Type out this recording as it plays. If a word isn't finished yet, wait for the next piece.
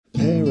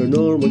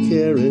Paranormal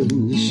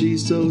Karen,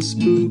 she's so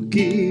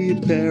spooky.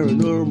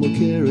 Paranormal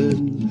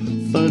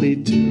Karen, funny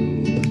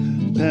too.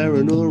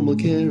 Paranormal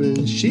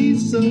Karen,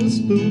 she's so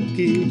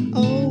spooky.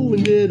 Oh,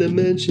 and did I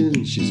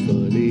mention she's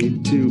funny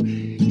too?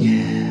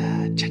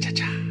 Yeah,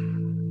 cha-cha-cha.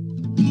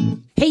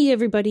 Hey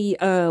everybody,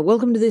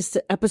 welcome to this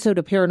episode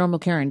of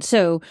Paranormal Karen.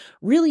 So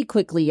really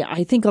quickly,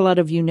 I think a lot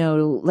of you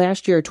know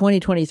last year,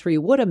 2023,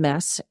 what a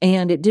mess,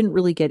 and it didn't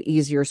really get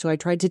easier. So I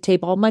tried to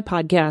tape all my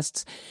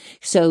podcasts.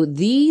 So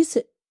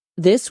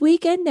this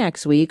week and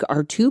next week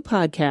are two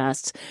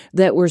podcasts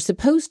that were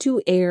supposed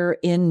to air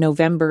in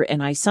November,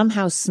 and I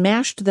somehow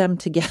smashed them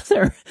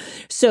together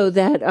so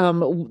that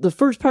the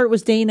first part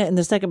was Dana and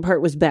the second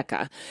part was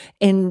Becca.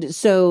 And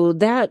so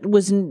that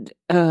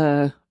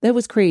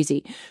was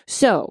crazy.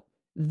 So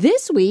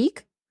this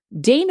week,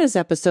 Dana's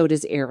episode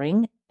is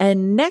airing,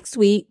 and next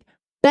week,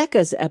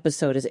 Becca's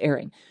episode is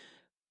airing.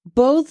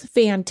 Both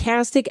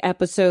fantastic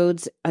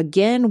episodes.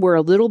 Again, we're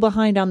a little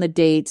behind on the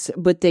dates,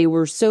 but they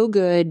were so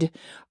good.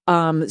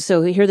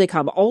 So here they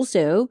come.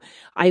 Also,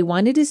 I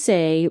wanted to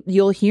say,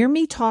 you'll hear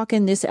me talk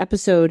in this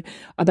episode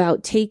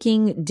about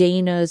taking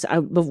Dana's,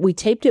 we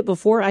taped it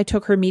before I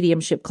took her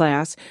mediumship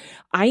class.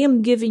 I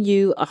am giving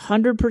you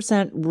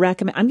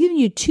 100% I'm giving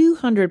you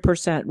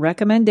 200%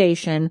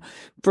 recommendation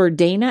for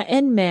Dana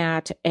and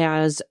Matt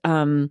as,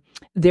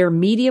 their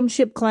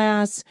mediumship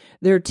class,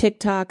 their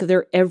TikTok,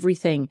 their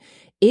everything.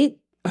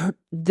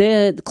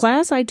 The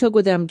class I took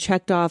with them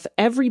checked off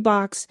every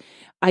box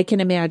I can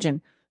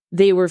imagine.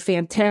 They were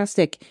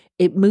fantastic.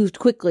 It moved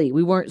quickly.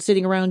 We weren't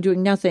sitting around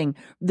doing nothing.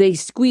 They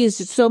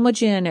squeezed so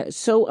much in,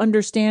 so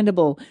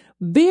understandable,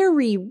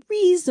 very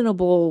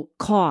reasonable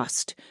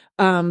cost.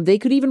 They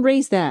could even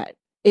raise that.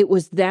 It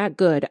was that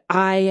good.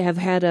 I have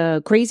had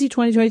a crazy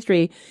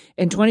 2023.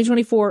 In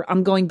 2024,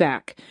 I'm going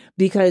back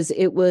because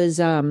it was,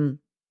 let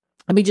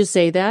me just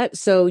say that.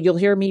 So you'll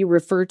hear me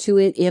refer to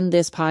it in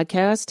this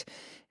podcast.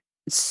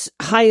 It's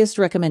highest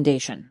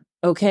recommendation.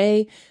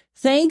 Okay.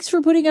 Thanks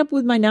for putting up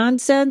with my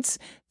nonsense.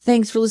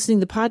 Thanks for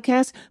listening to the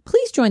podcast.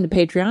 Please join the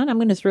Patreon. I'm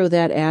going to throw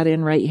that ad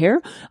in right here.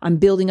 I'm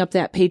building up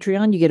that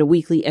Patreon. You get a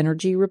weekly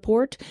energy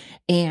report,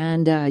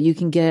 and you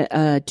can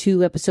get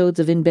 2 episodes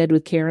of In Bed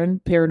with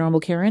Karen,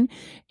 Paranormal Karen,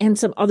 and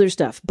some other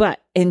stuff. But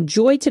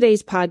enjoy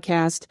today's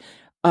podcast.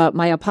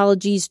 My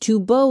apologies to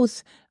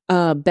both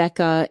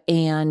Becca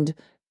and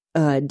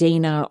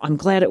Dana. I'm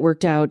glad it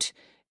worked out.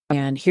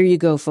 And here you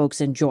go, folks.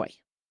 Enjoy.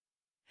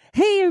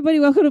 Hey, everybody.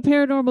 Welcome to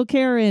Paranormal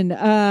Karen.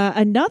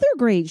 Another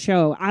great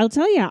show. I'll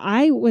tell you,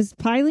 I was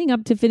piling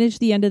up to finish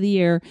the end of the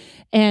year,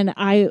 and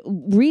I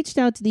reached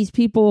out to these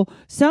people.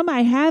 Some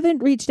I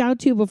haven't reached out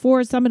to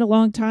before, some in a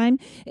long time.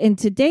 And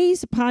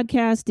today's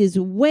podcast is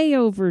way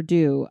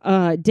overdue.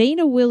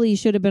 Dana Wiley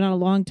should have been on a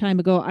long time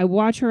ago. I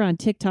watch her on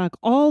TikTok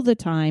all the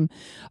time.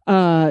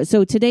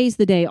 So today's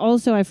the day.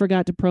 Also, I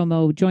forgot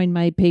to join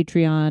my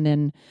Patreon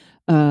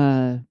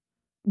and,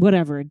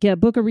 whatever,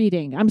 book a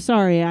reading. I'm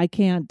sorry, I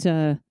can't.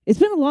 It's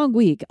been a long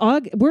week.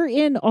 We're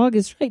in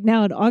August right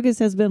now, and August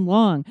has been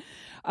long.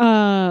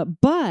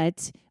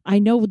 But I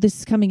know this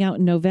is coming out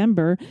in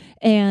November.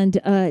 And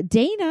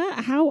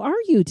Dana, how are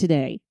you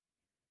today?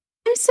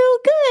 I'm so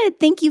good.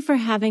 Thank you for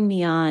having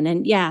me on.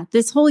 And yeah,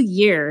 this whole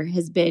year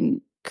has been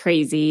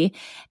crazy.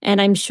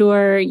 And I'm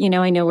sure,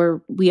 I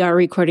know we are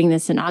recording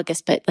this in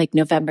August, but like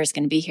November is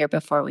going to be here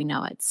before we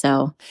know it.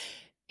 So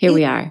here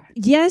we are.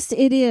 Yes,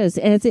 it is.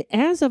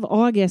 As of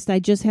August, I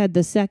just had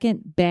the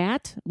second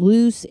bat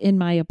loose in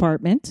my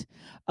apartment.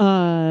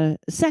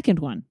 Second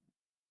one.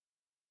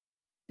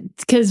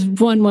 Because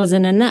one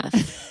wasn't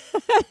enough.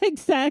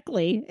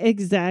 Exactly.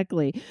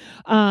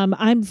 I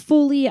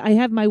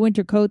have my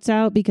winter coats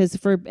out because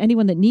for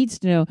anyone that needs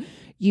to know,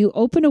 you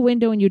open a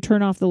window and you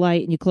turn off the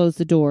light and you close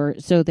the door.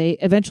 So they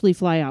eventually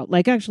fly out,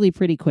 like actually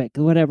pretty quick,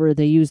 whatever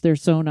they use their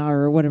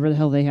sonar or whatever the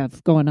hell they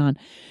have going on.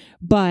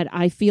 But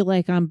I feel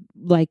like I'm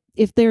like,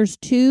 if there's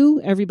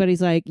 2,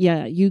 everybody's like,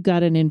 yeah, you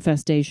got an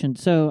infestation.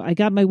 So I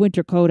got my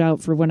winter coat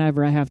out for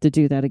whenever I have to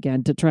do that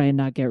again to try and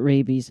not get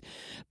rabies.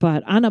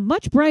 But on a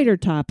much brighter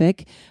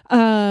topic,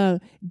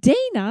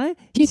 Dana,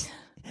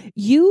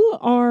 you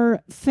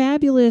are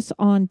fabulous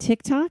on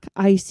TikTok.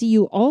 I see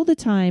you all the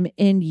time.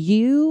 And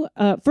you,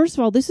 first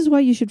of all, this is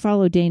why you should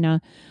follow Dana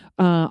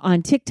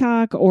on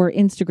TikTok or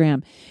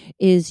Instagram,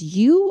 is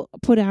you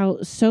put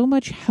out so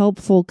much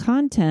helpful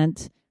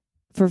content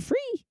for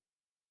free.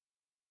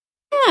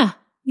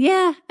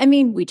 Yeah. I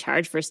mean, we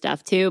charge for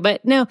stuff too,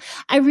 but no,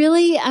 I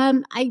really,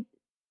 I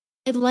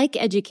like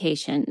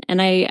education,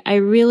 and I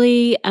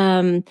really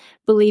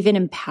believe in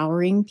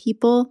empowering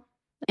people.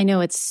 I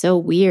know it's so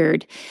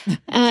weird.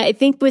 I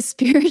think with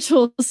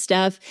spiritual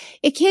stuff,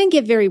 it can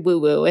get very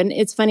woo-woo. And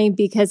it's funny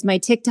because my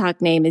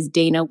TikTok name is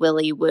Dana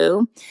Willy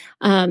Woo.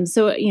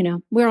 So,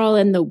 we're all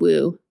in the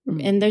woo.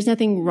 And there's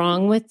nothing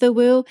wrong with the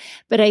woo,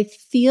 but I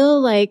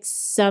feel like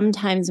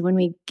sometimes when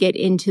we get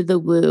into the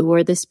woo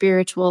or the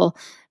spiritual,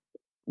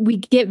 we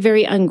get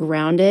very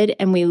ungrounded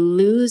and we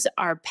lose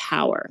our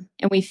power,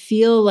 and we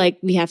feel like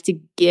we have to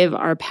give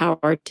our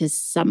power to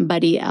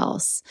somebody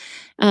else,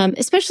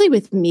 especially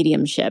with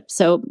mediumship.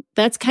 So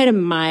that's kind of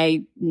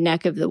my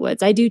neck of the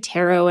woods. I do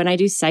tarot and I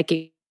do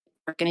psychic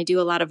work and I do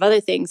a lot of other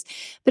things,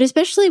 but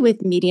especially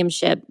with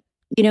mediumship,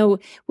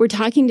 we're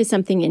talking to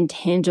something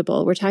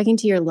intangible. We're talking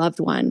to your loved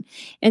one.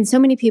 And so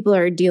many people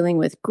are dealing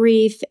with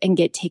grief and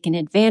get taken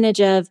advantage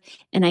of.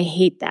 And I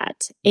hate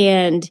that.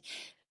 And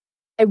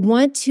I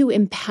want to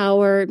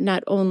empower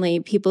not only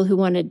people who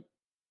want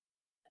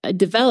to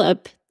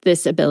develop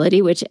this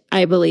ability, which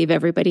I believe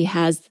everybody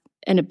has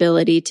an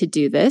ability to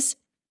do this,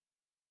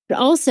 but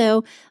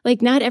also,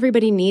 like, not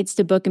everybody needs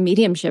to book a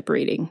mediumship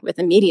reading with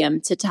a medium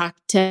to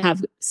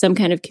have some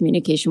kind of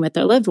communication with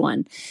their loved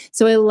one.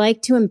 So I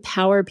like to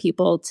empower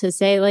people to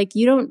say, like,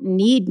 you don't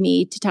need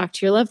me to talk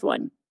to your loved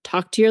one.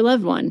 Talk to your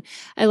loved one.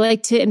 I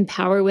like to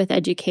empower with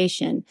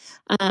education.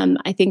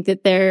 I think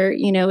that there,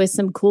 is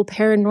some cool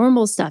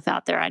paranormal stuff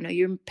out there. I know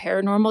you're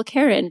Paranormal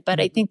Karen, but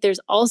I think there's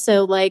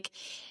also, like,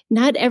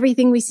 not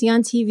everything we see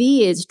on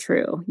TV is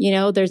true.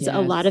 There's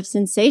a lot of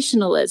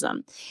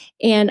sensationalism.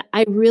 And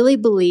I really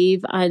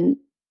believe on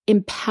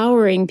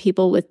empowering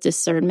people with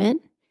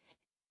discernment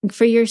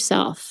for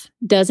yourself.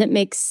 Does it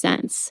make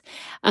sense?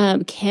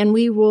 Can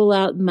we rule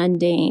out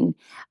mundane?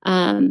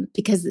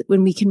 Because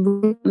when we can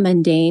rule out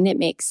mundane, it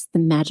makes the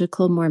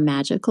magical more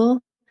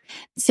magical.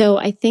 So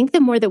I think the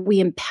more that we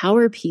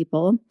empower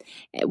people,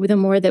 the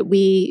more that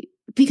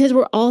because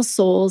we're all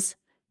souls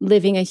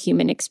living a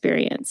human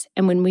experience.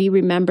 And when we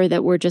remember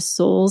that we're just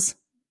souls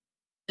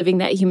living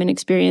that human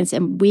experience,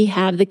 and we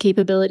have the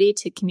capability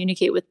to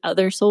communicate with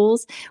other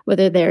souls,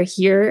 whether they're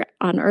here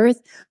on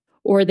earth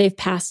or they've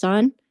passed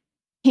on,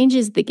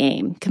 changes the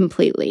game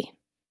completely.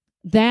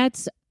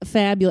 That's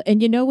fabulous.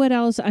 And you know what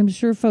else? I'm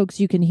sure folks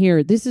you can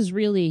hear. This is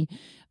really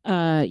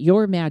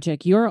your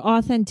magic. Your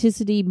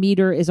authenticity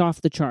meter is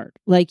off the chart.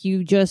 Like,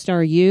 you just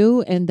are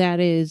you, and that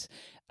is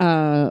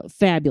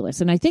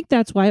fabulous. And I think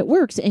that's why it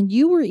works. And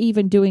you were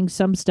even doing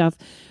some stuff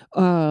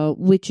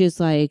which is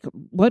like,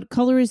 what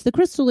color is the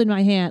crystal in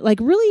my hand? Like,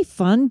 really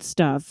fun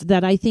stuff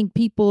that I think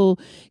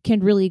people can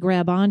really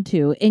grab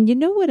onto. And you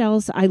know what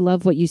else? I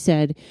love what you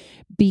said,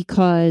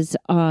 because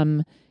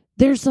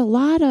there was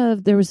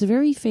a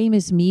very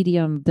famous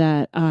medium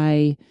that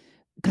I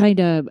kind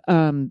of,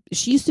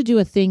 she used to do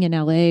a thing in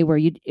LA where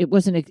it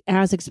wasn't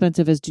as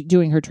expensive as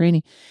doing her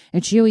training.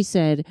 And she always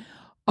said,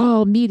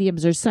 all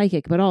mediums are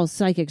psychic, but all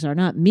psychics are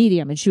not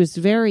medium. And she was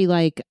very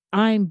like,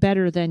 I'm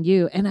better than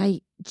you. And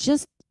I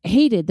just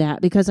hated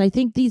that, because I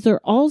think these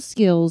are all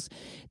skills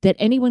that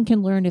anyone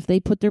can learn if they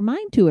put their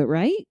mind to it,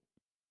 right?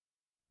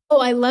 Oh,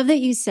 I love that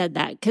you said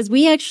that, because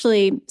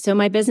so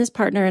my business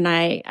partner and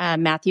I,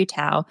 Matthew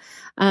Tao,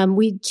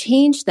 we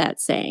changed that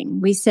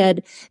saying. We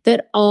said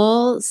that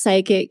all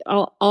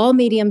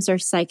mediums are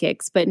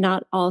psychics, but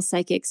not all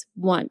psychics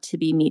want to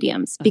be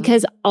mediums,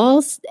 because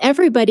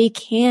everybody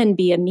can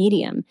be a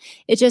medium.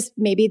 It's just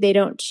maybe they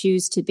don't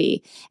choose to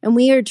be. And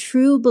we are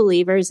true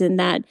believers in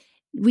that.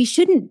 We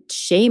shouldn't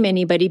shame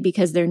anybody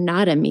because they're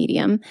not a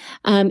medium.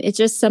 It's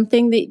just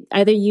something that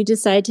either you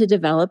decide to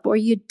develop or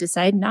you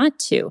decide not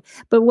to.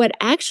 But what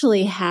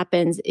actually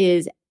happens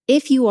is,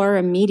 if you are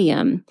a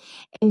medium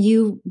and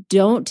you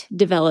don't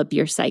develop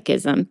your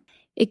psychism,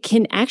 it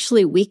can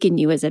actually weaken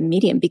you as a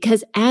medium,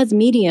 because as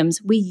mediums,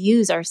 we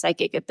use our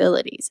psychic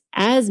abilities.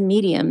 As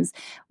mediums,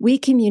 we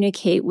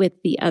communicate with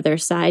the other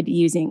side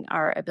using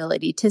our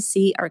ability to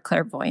see, our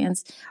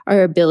clairvoyance,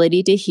 our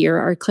ability to hear,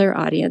 our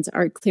clairaudience,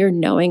 our clear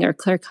knowing, our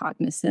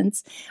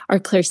claircognizance. Our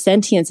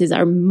clairsentience is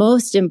our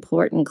most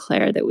important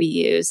clair that we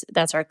use.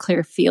 That's our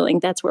clear feeling.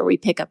 That's where we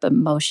pick up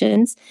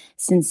emotions,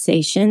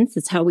 sensations.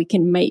 That's how we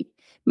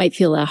might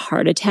feel a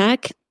heart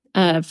attack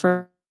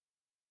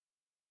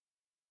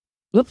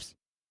Whoops.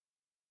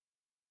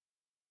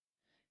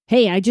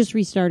 Hey, I just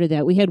restarted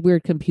that. We had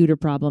weird computer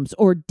problems,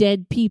 or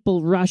dead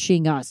people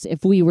rushing us.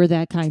 If we were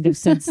that kind of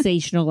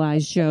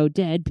sensationalized show,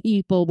 dead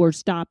people were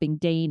stopping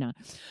Dana.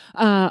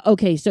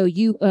 Okay, so do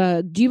you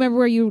remember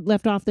where you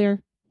left off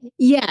there?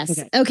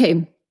 Yes.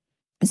 Okay.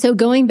 So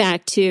going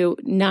back to,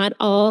 not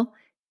all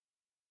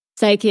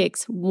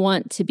psychics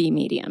want to be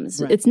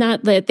mediums. Right. It's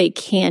not that they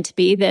can't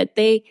be, that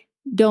they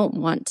don't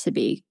want to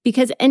be,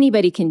 because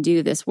anybody can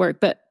do this work.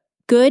 But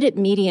good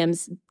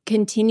mediums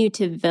continue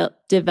to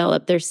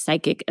develop their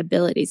psychic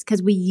abilities,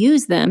 because we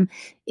use them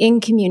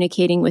in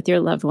communicating with your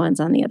loved ones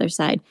on the other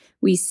side.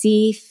 We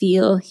see,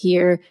 feel,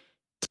 hear,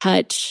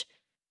 touch,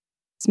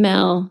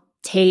 smell,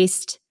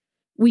 taste.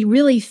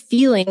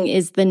 Feeling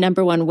is the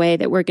number one way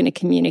that we're going to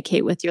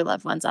communicate with your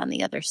loved ones on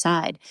the other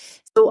side.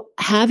 So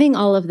having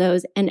all of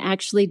those and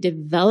actually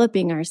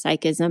developing our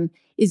psychism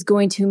is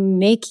going to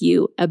make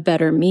you a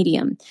better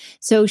medium.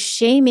 So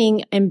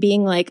shaming and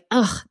being like,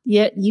 oh,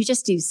 yeah, you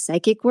just do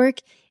psychic work,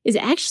 is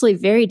actually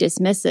very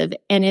dismissive,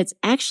 and it's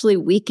actually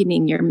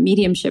weakening your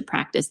mediumship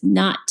practice,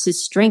 not to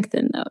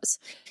strengthen those.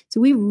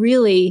 So we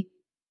really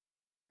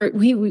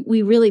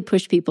we really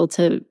push people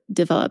to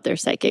develop their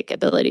psychic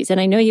abilities. And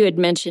I know you had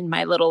mentioned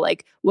my little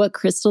like, what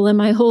crystal am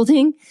I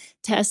holding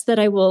test that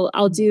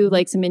I'll do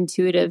like some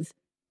intuitive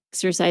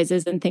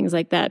exercises and things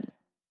like that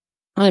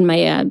on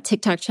my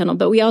TikTok channel.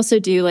 But we also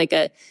do like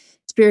a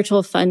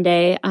spiritual fun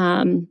day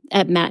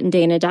at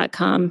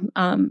mattandana.com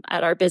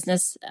at our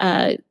business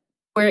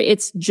where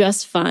it's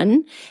just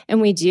fun.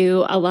 And we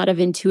do a lot of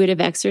intuitive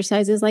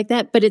exercises like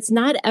that. But it's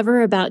not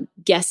ever about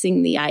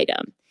guessing the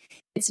item.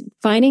 It's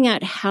finding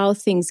out how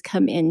things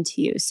come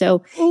into you.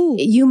 So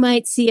you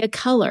might see a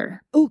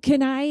color. Oh,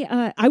 can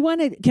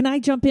I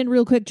jump in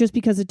real quick just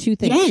because of two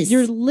things? Yes.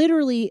 You're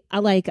literally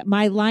like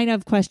my line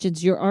of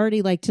questions. You're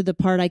already like to the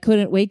part I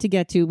couldn't wait to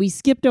get to. We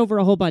skipped over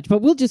a whole bunch,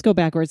 but we'll just go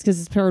backwards because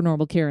it's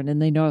Paranormal Karen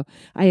and they know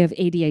I have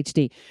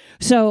ADHD.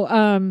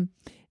 So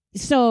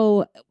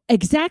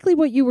exactly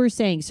what you were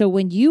saying. So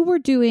when you were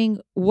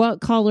doing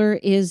what color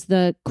is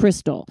the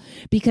crystal?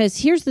 Because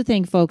here's the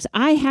thing, folks,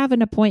 I have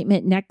an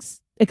appointment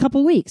a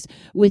couple weeks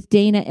with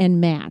Dana and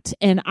Matt.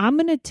 And I'm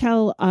going to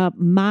tell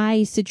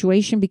my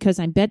situation because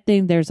I'm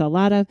betting there's a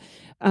lot of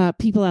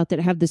people out there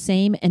that have the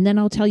same. And then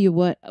I'll tell you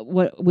what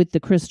with the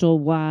crystal,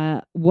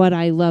 what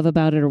I love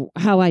about it or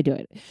how I do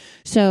it.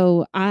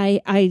 So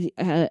I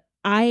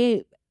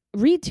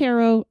read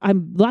tarot.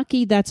 I'm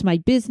lucky. That's my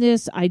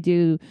business. I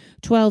do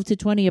 12 to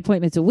 20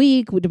 appointments a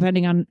week,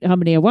 depending on how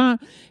many I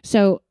want.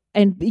 So,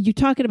 and you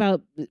talking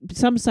about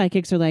some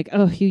psychics are like,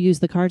 oh, you use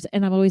the cards.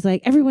 And I'm always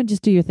like, everyone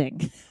just do your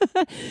thing.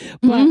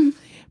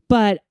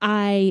 But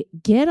I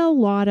get a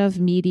lot of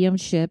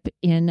mediumship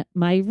in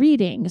my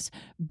readings,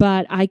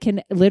 but I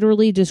can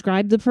literally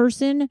describe the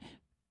person.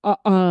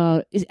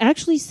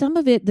 Actually, some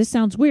of it, this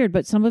sounds weird,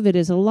 but some of it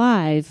is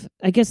alive.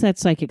 I guess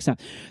that's psychic stuff.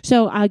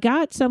 So I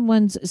got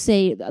someone's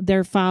say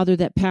their father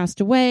that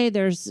passed away.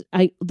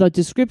 The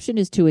description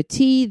is to a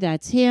T.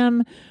 That's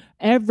him.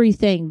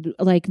 Everything,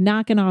 like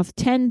knocking off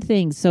 10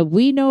 things. So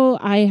we know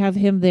I have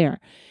him there.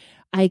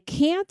 I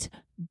can't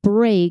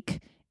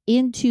break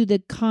into the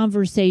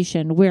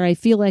conversation where I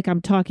feel like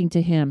I'm talking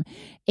to him.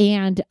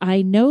 And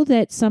I know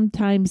that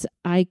sometimes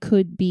I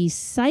could be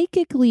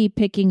psychically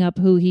picking up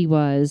who he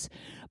was,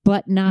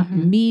 but not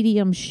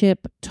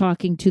mediumship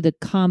talking to the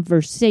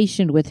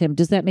conversation with him.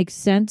 Does that make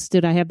sense?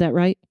 Did I have that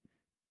right?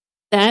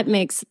 That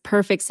makes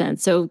perfect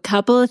sense. So a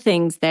couple of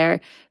things there.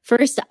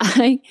 First,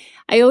 I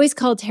always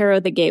call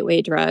tarot the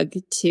gateway drug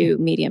to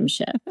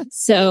mediumship.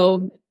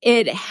 So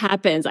it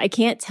happens. I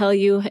can't tell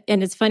you.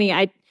 And it's funny.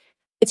 I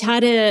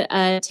taught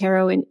a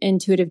tarot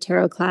intuitive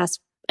tarot class.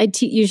 I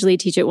usually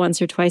teach it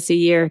once or twice a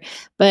year,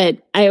 but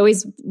I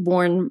always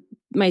warn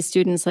my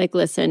students like,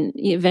 listen,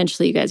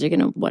 eventually you guys are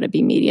going to want to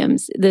be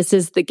mediums. This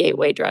is the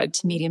gateway drug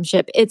to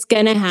mediumship. It's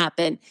going to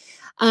happen.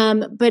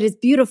 But it's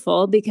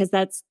beautiful because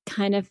that's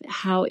kind of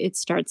how it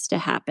starts to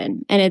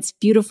happen. And it's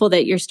beautiful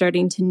that you're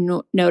starting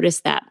to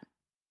notice that.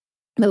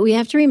 But we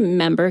have to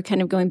remember,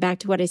 kind of going back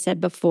to what I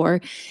said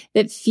before,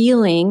 that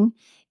feeling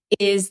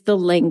is the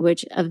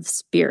language of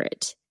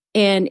spirit.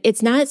 And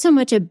it's not so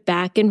much a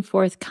back and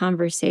forth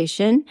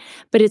conversation,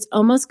 but it's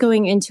almost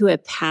going into a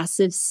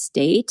passive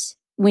state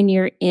when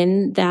you're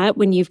in that,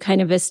 when you've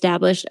kind of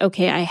established,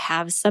 okay, I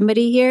have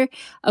somebody here,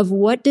 of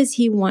what does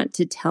he want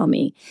to tell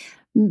me?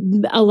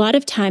 A lot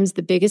of times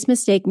the biggest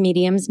mistake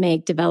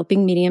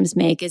developing mediums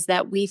make, is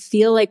that we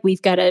feel like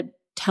we've got to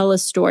tell a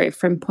story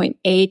from point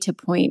A to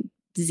point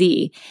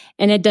Z,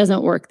 and it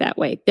doesn't work that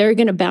way. They're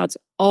going to bounce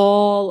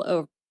all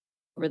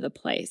over the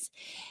place.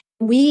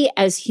 We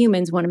as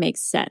humans want to make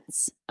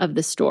sense of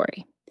the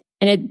story,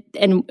 and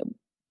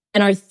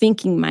our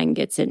thinking mind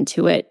gets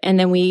into it, and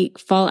then we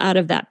fall out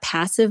of that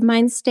passive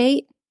mind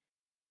state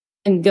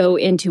and go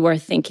into our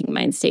thinking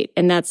mind state.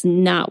 And that's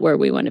not where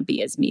we want to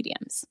be as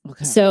mediums.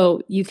 Okay.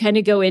 So you kind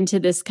of go into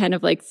this kind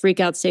of like freak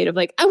out state of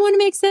like, I want to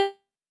make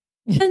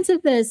sense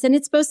of this. And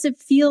it's supposed to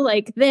feel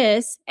like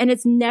this. And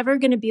it's never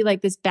going to be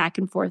like this back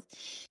and forth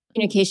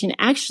communication.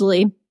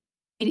 Actually,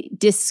 it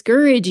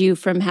discourage you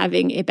from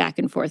having a back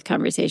and forth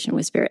conversation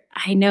with spirit.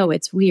 I know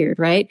it's weird,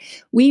 right?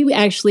 We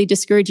actually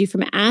discourage you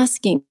from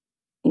asking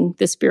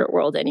the spirit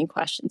world any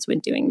questions when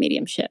doing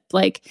mediumship.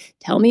 Like,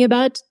 tell me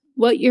about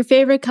what your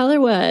favorite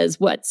color was.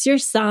 What's your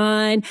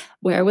sign?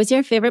 Where was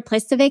your favorite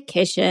place to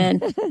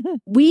vacation?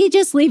 We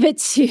just leave it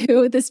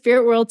to the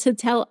spirit world to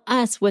tell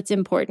us what's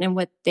important and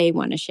what they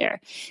want to share.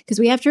 Because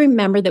we have to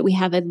remember that we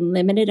have a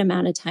limited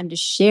amount of time to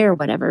share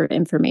whatever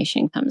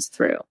information comes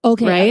through.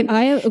 Okay. Right?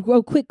 I have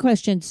a quick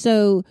question.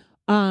 So,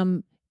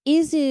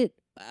 is it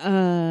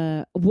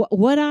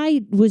what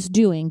I was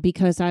doing,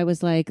 because I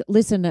was like,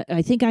 listen,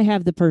 I think I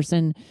have the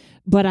person,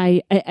 but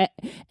I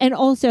and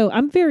also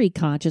I'm very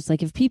conscious,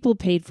 like if people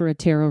paid for a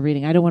tarot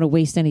reading, I don't want to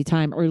waste any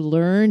time or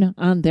learn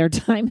on their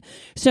time.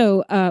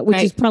 So,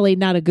 which is probably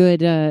not a good,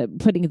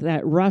 putting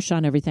that rush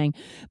on everything,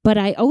 but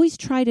I always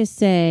try to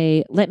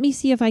say, let me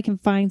see if I can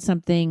find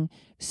something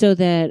so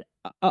that,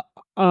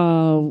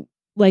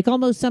 like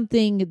almost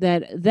something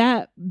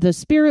that the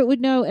spirit would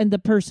know and the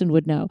person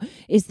would know.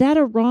 Is that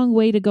a wrong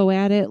way to go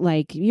at it?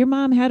 Like your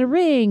mom had a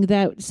ring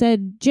that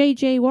said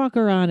JJ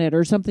Walker on it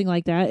or something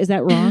like that. Is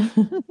that wrong?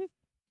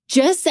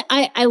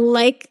 I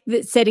like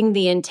setting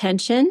the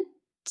intention.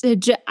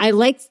 I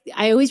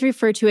always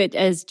refer to it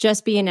as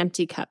just be an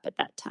empty cup at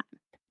that time.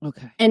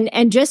 Okay.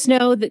 And just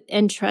know that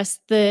and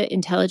trust the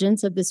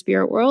intelligence of the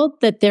spirit world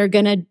that they're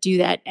going to do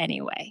that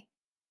anyway.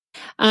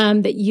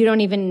 That you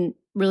don't even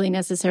really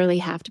necessarily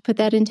have to put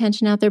that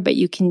intention out there, but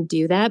you can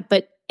do that.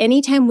 But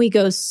anytime we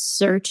go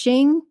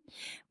searching,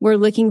 we're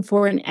looking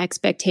for an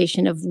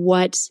expectation of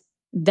what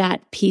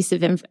that piece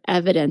of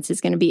evidence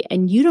is going to be.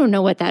 And you don't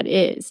know what that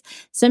is.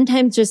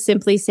 Sometimes just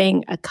simply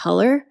saying a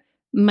color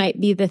might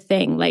be the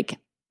thing. Like,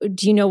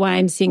 do you know why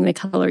I'm seeing the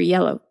color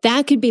yellow?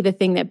 That could be the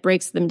thing that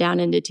breaks them down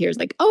into tears.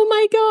 Like, oh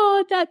my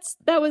God,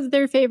 that was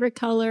their favorite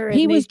color.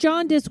 He was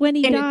jaundiced when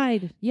he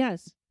died.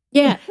 Yes.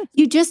 Yeah.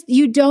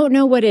 You don't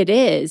know what it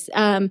is.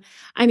 I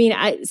mean,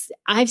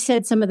 I've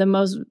said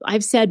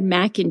I've said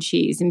mac and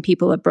cheese and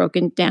people have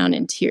broken down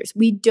in tears.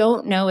 We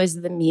don't know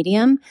as the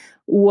medium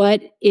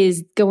what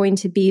is going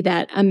to be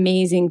that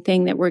amazing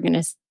thing that we're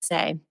going to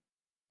say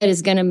that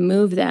is going to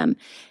move them.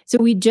 So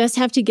we just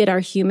have to get our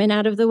human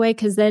out of the way,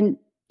 because then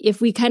if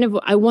we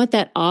I want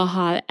that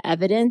aha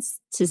evidence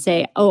to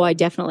say, oh, I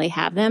definitely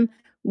have them.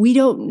 We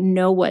don't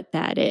know what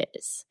that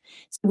is.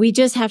 So we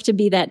just have to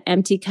be that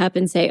empty cup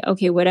and say,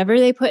 okay, whatever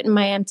they put in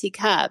my empty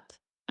cup,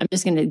 I'm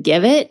just going to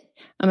give it.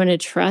 I'm going to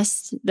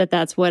trust that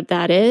that's what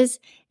that is.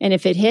 And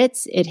if it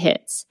hits, it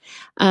hits.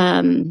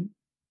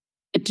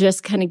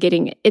 Just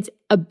it's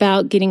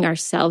about getting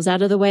ourselves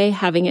out of the way,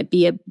 having it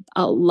be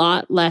a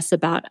lot less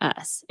about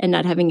us and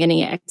not having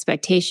any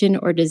expectation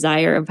or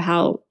desire of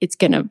how it's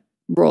going to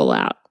roll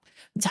out.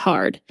 It's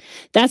hard.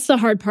 That's the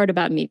hard part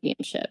about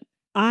mediumship.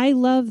 I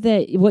love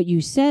that what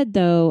you said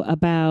though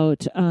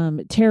about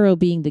tarot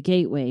being the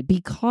gateway,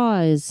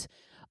 because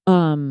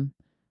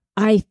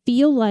I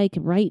feel like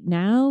right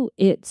now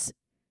it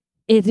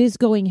is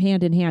going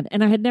hand in hand,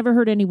 and I had never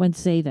heard anyone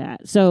say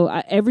that. So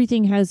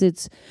everything has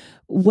its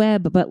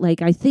web, but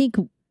like I think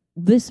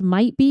this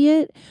might be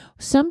it.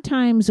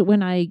 Sometimes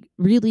when I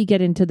really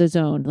get into the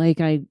zone,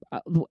 like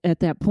at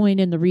that point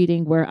in the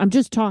reading where I'm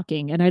just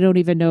talking and I don't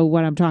even know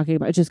what I'm talking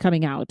about, it's just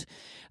coming out.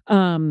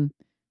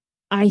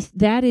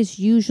 That is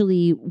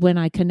usually when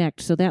I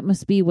connect. So that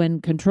must be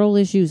when control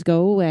issues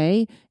go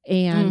away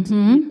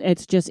and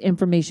it's just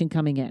information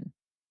coming in.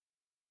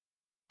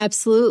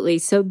 Absolutely.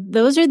 So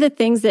those are the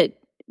things that,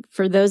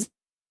 for those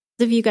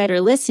of you guys that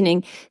are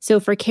listening, so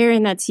for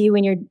Karen, that's you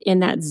when you're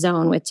in that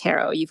zone with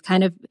tarot. You've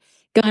kind of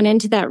gone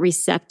into that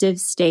receptive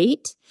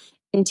state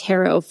in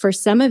tarot. For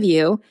some of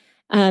you,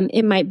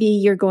 it might be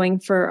you're going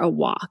for a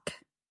walk.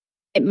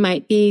 It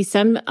might be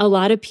a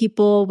lot of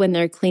people when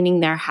they're cleaning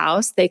their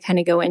house, they kind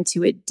of go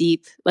into a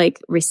deep, like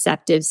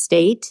receptive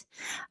state.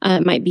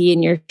 It might be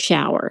in your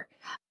shower.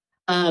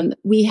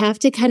 We have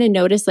to kind of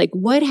notice like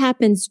what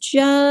happens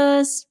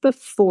just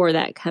before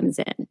that comes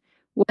in.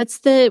 What's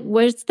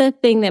the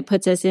thing that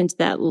puts us into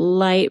that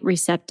light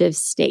receptive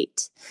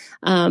state?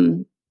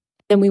 Then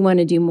we want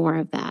to do more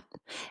of that.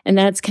 And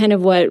that's kind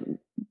of what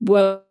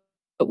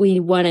we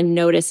want to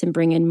notice and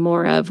bring in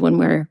more of when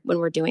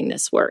we're doing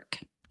this work.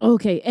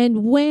 Okay.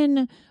 And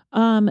when,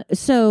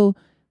 so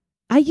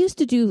I used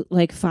to do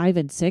like 5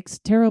 and 6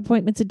 tarot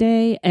appointments a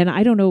day. And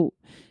I don't know,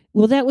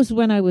 well, that was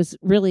when I was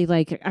really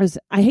like,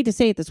 I hate to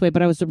say it this way,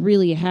 but I was a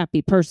really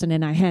happy person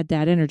and I had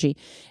that energy.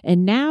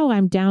 And now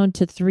I'm down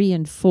to 3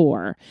 and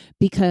 4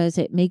 because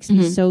it makes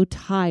me so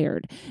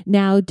tired.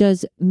 Now,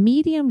 does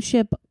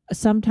mediumship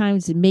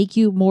sometimes make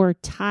you more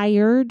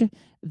tired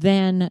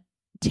than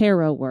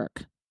tarot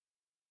work?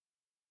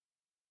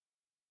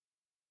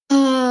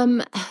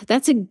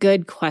 That's a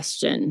good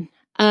question.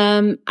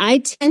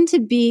 I tend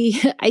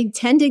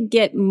to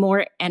get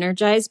more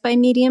energized by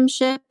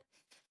mediumship.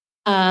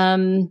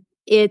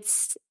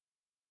 Let's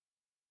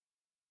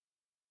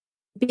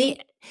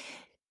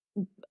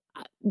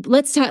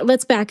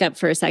back up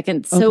for a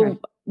second. So okay.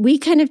 We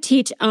kind of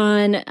teach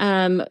on,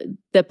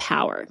 the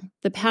power.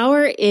 The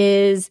power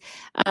is,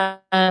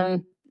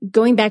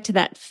 going back to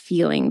that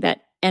feeling,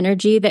 that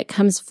energy that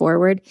comes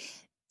forward.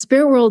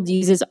 Spirit world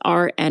uses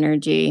our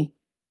energy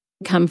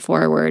come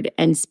forward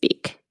and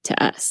speak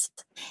to us,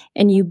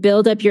 and you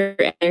build up your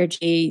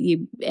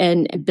energy,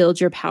 and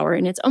build your power.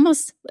 And it's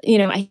almost,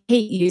 I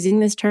hate using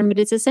this term, but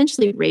it's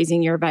essentially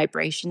raising your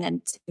vibration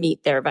and to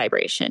meet their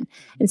vibration.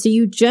 And so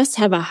you just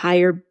have a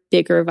higher,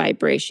 bigger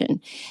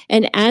vibration.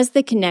 And as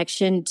the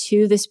connection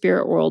to the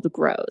spirit world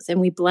grows and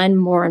we blend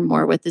more and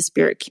more with the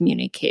spirit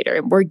communicator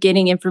and we're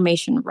getting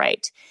information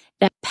right,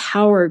 that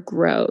power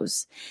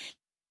grows.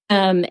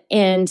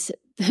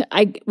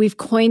 We've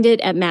coined it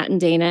at Matt and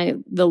Dana,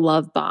 the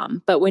love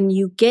bomb. But when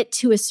you get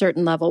to a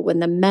certain level, when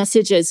the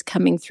message is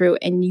coming through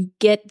and you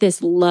get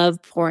this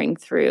love pouring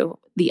through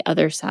the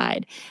other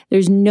side,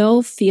 there's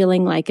no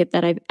feeling like it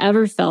that I've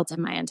ever felt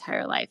in my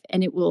entire life.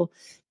 And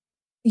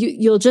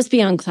you'll just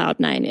be on cloud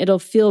 9. It'll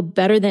feel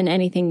better than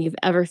anything you've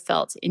ever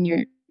felt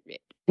in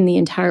the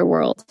entire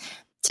world,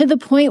 to the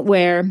point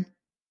where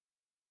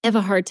I have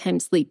a hard time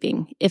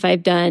sleeping. If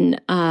I've done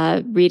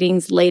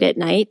readings late at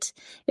night,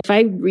 if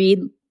I read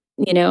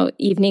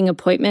evening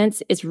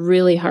appointments, it's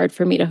really hard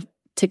for me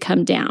to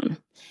come down.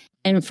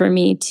 and for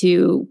me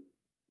to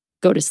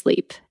go to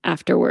sleep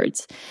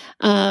afterwards.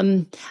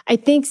 I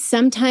think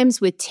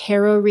sometimes with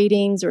tarot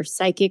readings or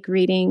psychic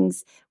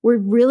readings, we're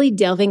really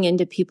delving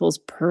into people's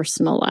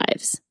personal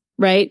lives,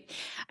 right?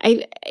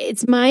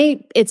 It's my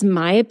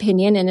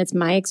opinion, and it's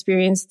my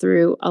experience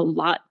through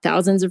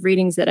thousands of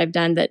readings that I've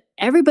done, that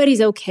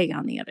everybody's okay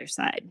on the other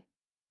side.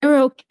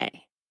 They're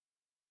okay.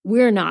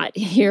 We're not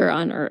here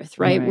on Earth,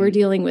 right? We're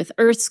dealing with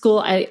Earth School.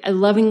 I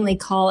lovingly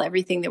call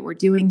everything that we're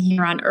doing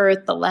here on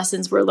Earth, the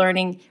lessons we're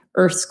learning,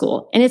 Earth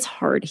School. And it's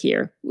hard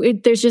here.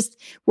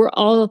 We're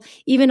all,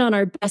 even on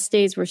our best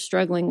days, we're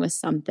struggling with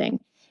something.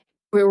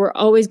 We're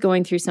always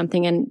going through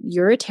something. And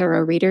you're a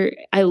tarot reader.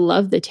 I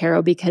love the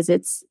tarot because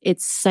it's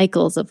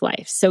cycles of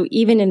life. So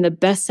even in the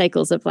best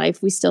cycles of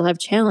life, we still have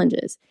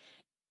challenges.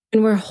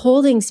 And we're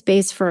holding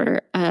space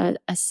for a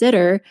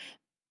sitter.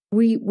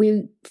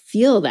 We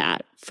feel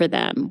that for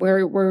them.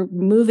 We're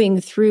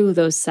moving through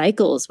those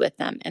cycles with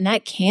them, and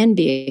that can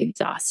be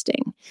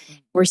exhausting.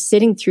 We're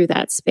sitting through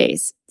that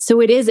space.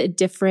 So it's a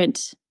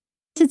different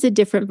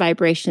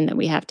vibration that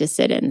we have to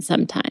sit in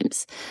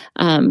sometimes,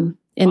 in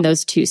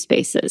those two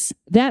spaces.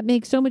 That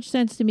makes so much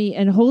sense to me.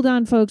 And hold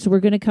on, folks,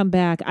 we're going to come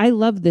back. I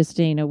love this,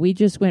 Dana. We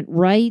just went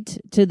right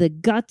to the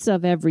guts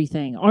of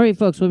everything. All right,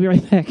 folks, we'll be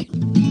right back.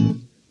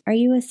 Are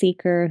you a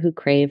seeker who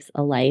craves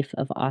a life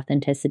of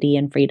authenticity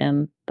and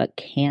freedom, but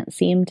can't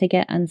seem to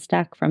get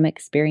unstuck from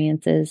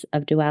experiences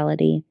of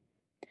duality?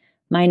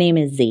 My name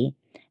is Z,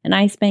 and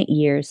I spent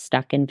years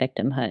stuck in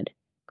victimhood,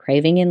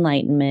 craving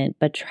enlightenment,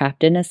 but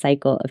trapped in a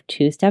cycle of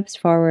 2 steps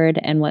forward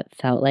and what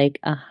felt like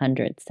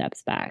 100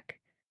 steps back.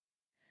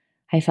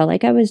 I felt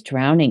like I was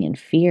drowning in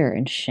fear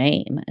and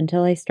shame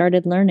until I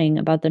started learning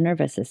about the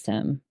nervous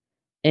system.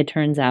 It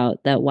turns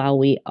out that while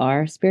we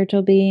are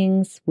spiritual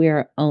beings, we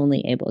are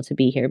only able to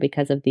be here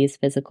because of these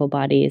physical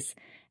bodies,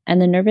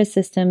 and the nervous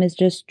system is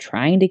just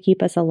trying to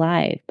keep us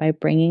alive by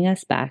bringing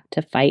us back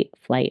to fight,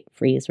 flight,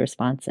 freeze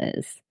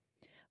responses.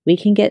 We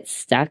can get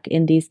stuck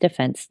in these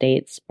defense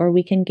states, or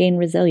we can gain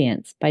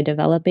resilience by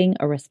developing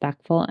a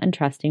respectful and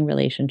trusting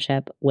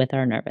relationship with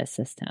our nervous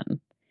system.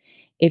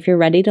 If you're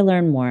ready to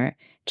learn more,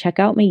 check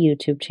out my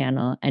YouTube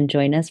channel and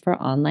join us for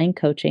online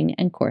coaching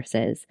and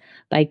courses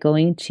by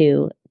going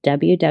to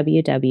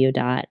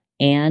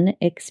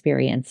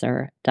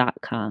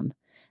www.anexperiencer.com.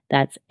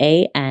 That's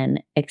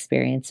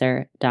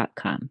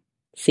anexperiencer.com.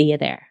 See you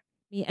there.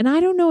 And I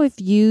don't know if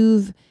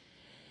you've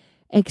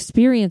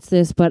experienced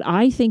this, but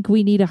I think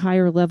we need a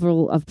higher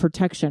level of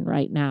protection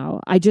right now.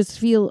 I just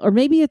feel, or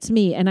maybe it's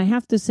me, and I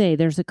have to say,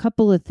 there's a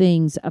couple of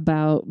things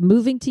about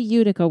moving to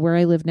Utica, where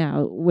I live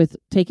now, with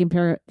taking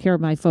care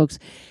of my folks.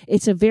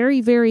 It's a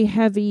very, very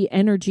heavy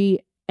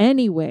energy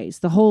anyways.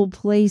 The whole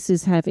place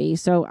is heavy.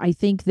 So I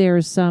think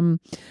there's some,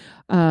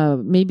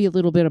 maybe a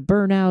little bit of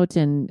burnout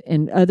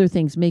and other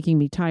things making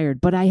me tired.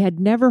 But I had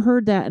never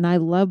heard that, and I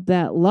love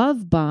that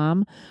love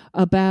bomb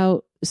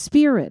about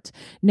spirit.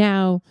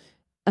 Now,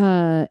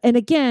 and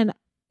again,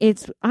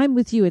 I'm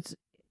with you. It's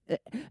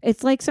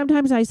like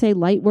sometimes I say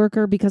light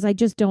worker because I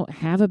just don't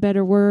have a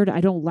better word. I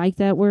don't like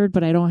that word,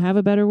 but I don't have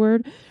a better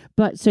word.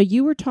 But so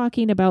you were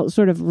talking about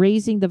sort of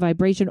raising the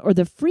vibration or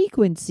the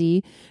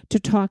frequency to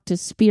talk to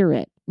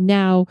spirit.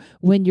 Now,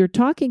 when you're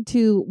talking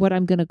to what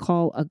I'm going to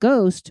call a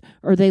ghost,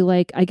 or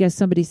I guess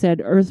somebody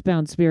said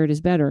earthbound spirit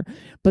is better,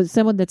 but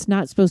someone that's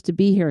not supposed to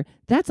be here,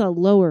 that's a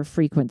lower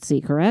frequency,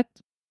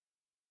 correct?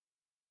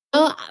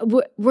 Well,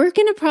 we're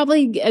going to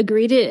probably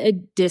agree to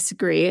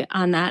disagree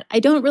on that. I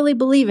don't really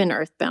believe in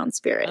earthbound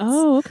spirits.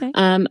 Oh, okay.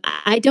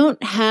 I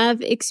don't have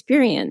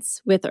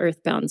experience with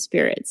earthbound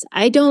spirits.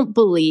 I don't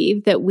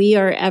believe that we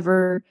are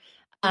ever,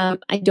 I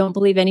don't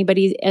believe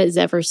anybody is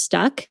ever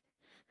stuck.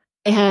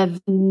 I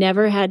have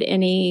never had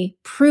any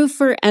proof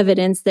or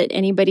evidence that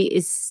anybody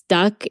is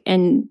stuck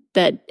and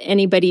that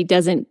anybody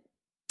doesn't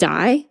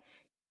die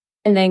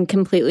and then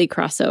completely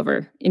cross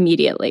over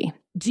immediately.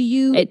 Do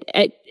you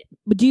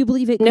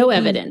believe it? No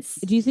evidence.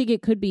 Do you think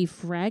it could be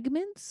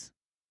fragments?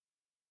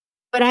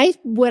 What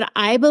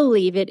I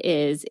believe it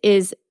is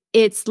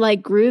it's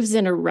like grooves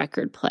in a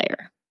record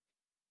player.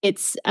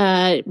 It's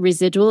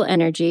residual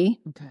energy.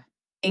 Okay.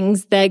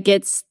 Things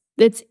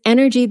it's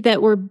energy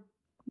that we're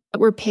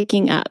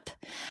picking up.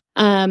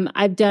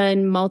 I've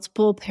done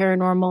multiple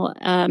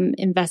paranormal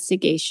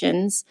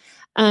investigations.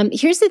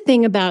 Here's the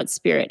thing about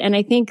spirit, and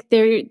I think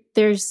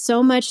there's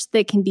so much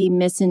that can be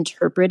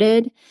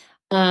misinterpreted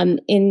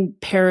in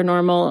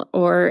paranormal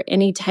or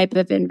any type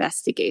of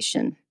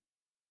investigation.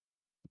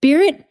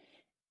 Spirit,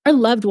 our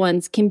loved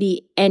ones can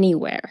be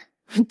anywhere.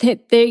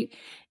 They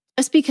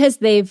just because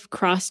they've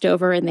crossed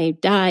over and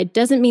they've died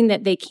doesn't mean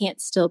that they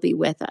can't still be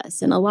with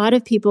us. And a lot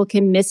of people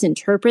can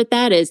misinterpret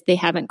that as they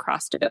haven't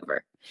crossed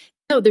over.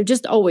 No, they're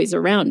just always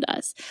around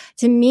us.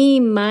 To me,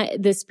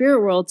 the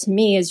spirit world to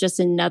me is just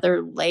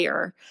another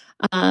layer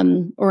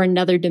or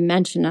another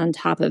dimension on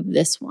top of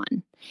this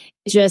one.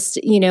 Just,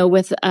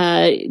 with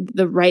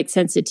the right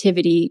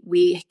sensitivity,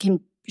 we can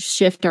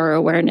shift our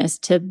awareness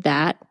to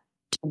that,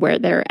 to where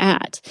they're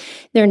at.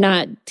 They're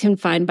not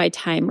confined by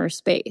time or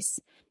space.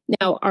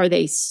 Now, are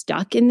they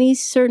stuck in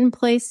these certain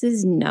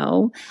places?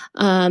 No.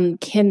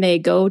 Can they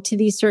go to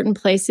these certain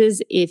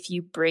places if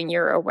you bring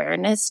your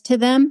awareness to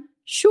them?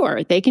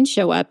 Sure, they can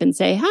show up and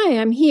say, "Hi,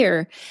 I'm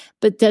here."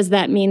 But does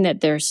that mean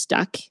that they're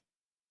stuck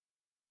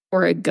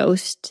or a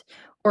ghost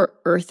or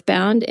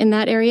earthbound in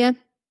that area?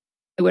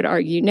 I would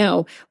argue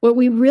no. What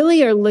we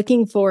really are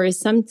looking for is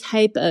some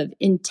type of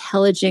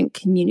intelligent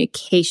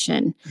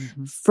communication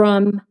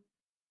from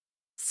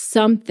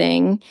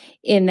something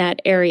in that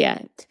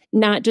area,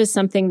 not just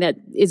something that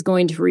is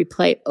going to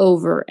replay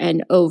over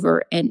and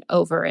over and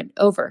over and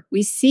over.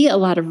 We see a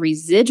lot of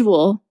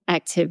residual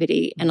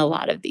activity in a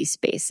lot of these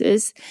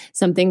spaces,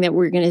 something that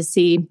we're going to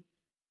see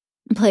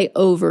play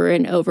over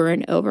and over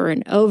and over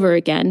and over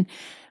again.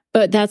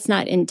 But that's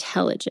not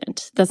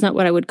intelligent. That's not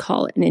what I would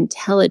call an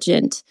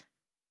intelligent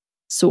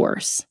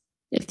source,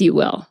 if you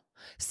will.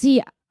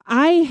 See,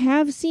 I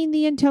have seen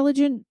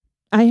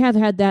I have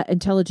had that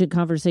intelligent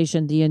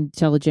conversation, the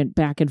intelligent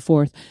back and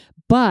forth.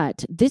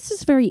 But this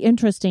is very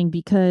interesting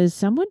because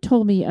someone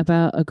told me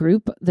about a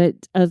group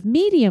of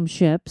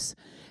mediumships,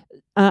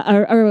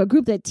 or a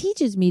group that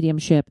teaches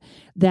mediumship,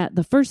 that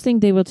the first thing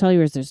they will tell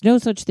you is there's no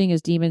such thing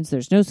as demons,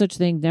 there's no such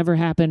thing, never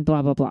happened,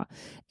 blah, blah, blah.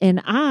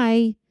 And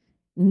I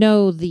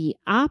know the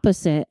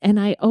opposite. And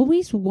I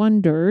always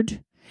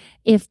wondered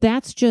if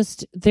that's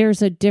just,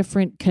 there's a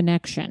different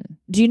connection.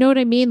 Do you know what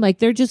I mean? Like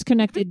they're just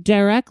connected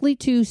directly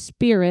to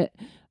spirit,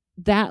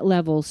 that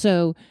level.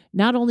 So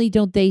not only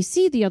don't they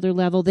see the other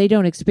level, they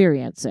don't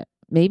experience it.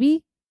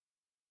 Maybe?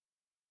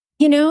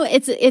 You know,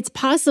 it's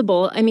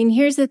possible. I mean,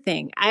 here's the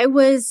thing. I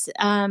was,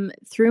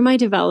 through my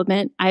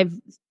development, I've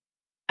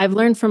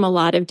learned from a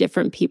lot of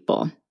different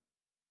people.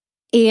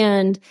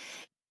 And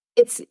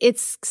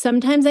it's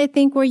sometimes I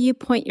think where you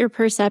point your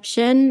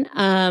perception.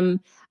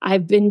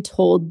 I've been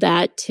told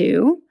that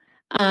too.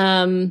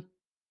 Sometimes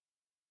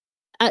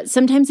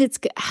it's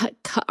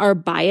our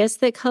bias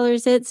that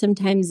colors it.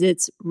 Sometimes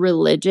it's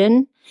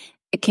religion.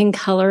 It can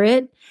color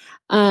it.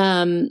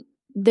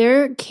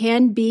 There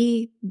can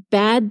be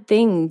bad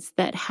things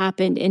that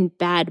happened in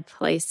bad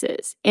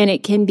places, and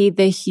it can be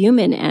the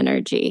human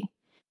energy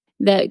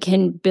that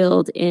can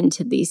build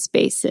into these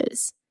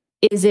spaces.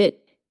 Is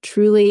it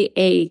truly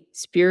a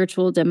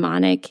spiritual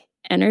demonic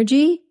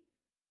energy?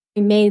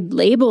 We may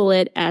label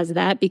it as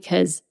that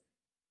because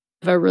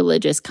of a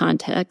religious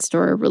context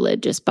or a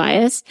religious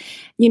bias.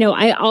 You know,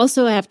 I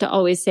also have to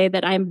always say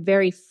that I'm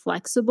very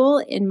flexible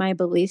in my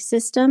belief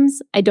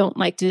systems. I don't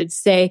like to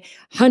say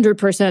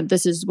 100%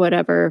 this is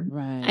whatever.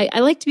 Right. I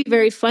like to be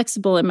very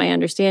flexible in my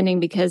understanding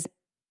because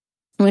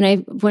when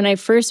I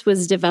first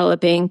was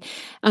developing,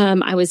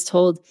 I was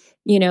told,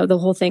 you know, the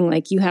whole thing,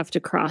 like you have to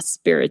cross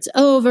spirits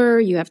over,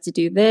 you have to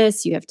do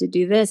this, you have to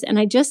do this. And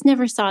I just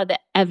never saw the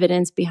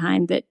evidence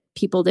behind that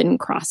people didn't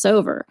cross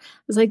over. I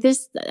was like,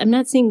 I'm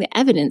not seeing the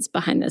evidence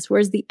behind this.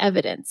 Where's the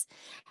evidence?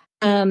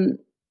 And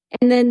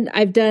then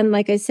I've done,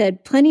 like I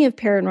said, plenty of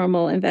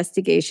paranormal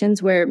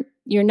investigations where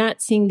you're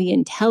not seeing the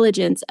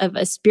intelligence of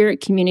a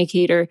spirit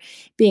communicator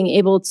being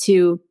able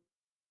to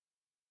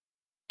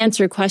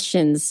answer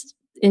questions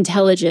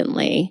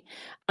intelligently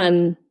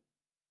on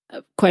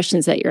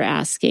questions that you're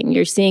asking.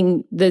 You're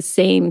seeing the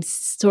same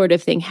sort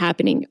of thing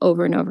happening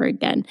over and over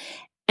again.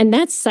 And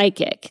that's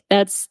psychic.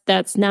 That's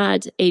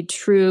not a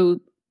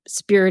true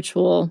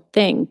spiritual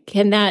thing.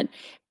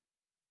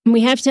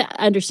 We have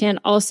to understand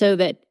also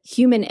that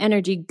human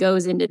energy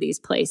goes into these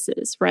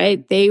places,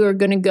 right? They are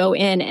going to go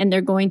in and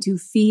they're going to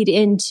feed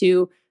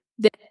into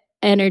the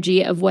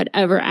energy of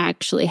whatever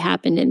actually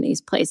happened in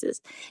these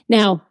places.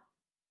 Now,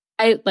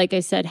 like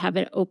I said, have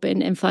an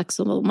open and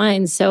flexible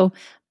mind. So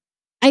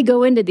I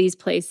go into these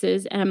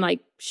places and I'm like,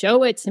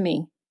 show it to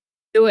me.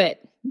 Do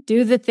it.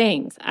 Do the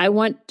things.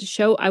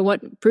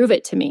 Prove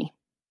it to me.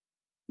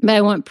 But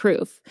I want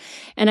proof.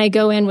 And I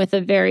go in with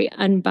a very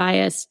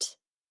unbiased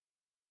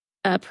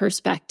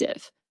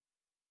perspective.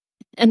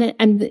 And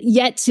I'm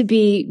yet to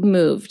be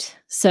moved.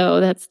 So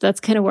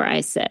that's kind of where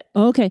I sit.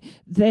 Okay.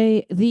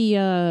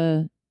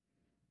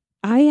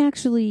 I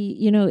actually,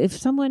 you know, if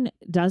someone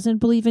doesn't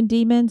believe in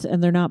demons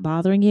and they're not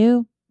bothering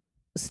you,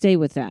 stay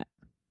with that.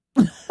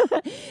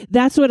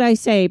 That's what I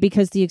say,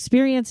 because the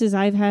experiences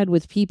I've had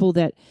with people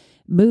that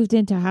moved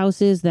into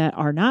houses that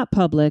are not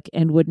public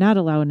and would not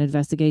allow an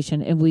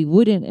investigation, and we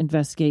wouldn't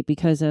investigate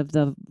because of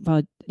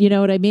you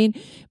know what I mean?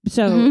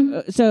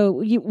 So,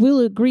 we'll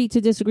agree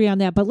to disagree on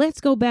that, but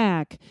let's go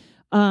back.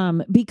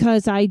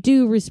 Because I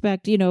do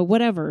respect, you know,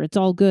 whatever, it's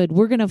all good.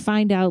 We're going to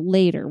find out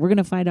later. We're going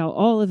to find out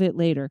all of it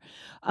later.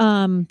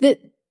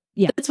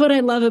 That's what I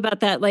love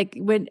about that. Like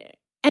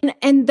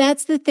and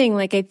that's the thing.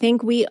 Like, I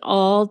think we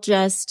all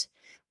just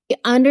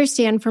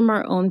understand from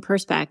our own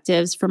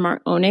perspectives, from our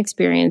own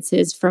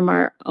experiences, from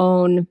our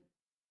own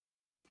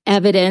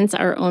evidence,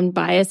 our own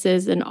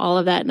biases and all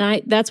of that.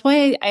 And that's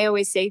why I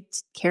always say,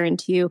 Karen,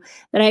 to you,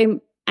 that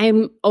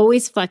I'm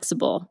always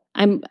flexible.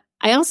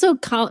 I also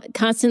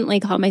constantly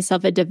call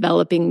myself a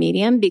developing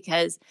medium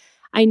because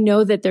I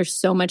know that there's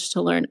so much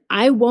to learn.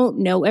 I won't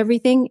know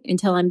everything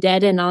until I'm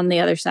dead and on the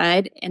other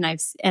side, and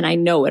I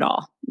know it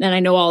all, and I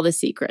know all the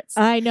secrets.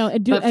 I know,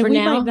 and we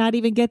might not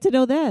even get to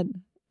know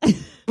then.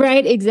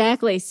 Right,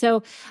 exactly.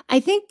 So I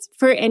think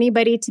for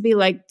anybody to be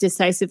like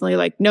decisively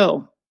like,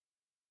 no,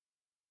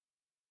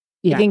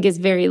 I think is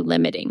very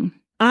limiting.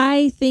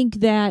 I think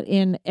that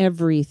in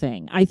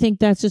everything. I think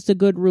that's just a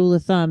good rule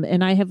of thumb.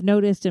 And I have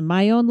noticed in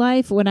my own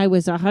life, when I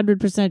was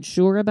 100%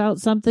 sure about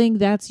something,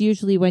 that's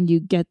usually when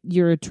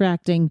you're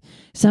attracting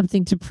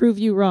something to prove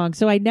you wrong.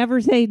 So I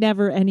never say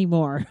never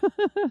anymore.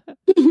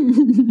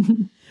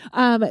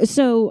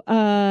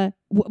 So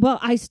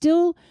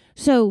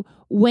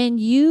when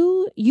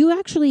you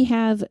actually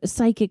have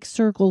psychic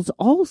circles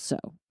also.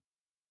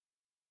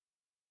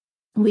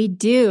 We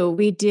do.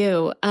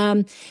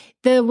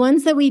 The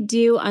ones that we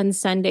do on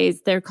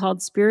Sundays, they're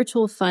called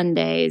Spiritual Fun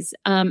Days.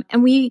 And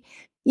we,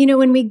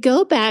 when we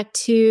go back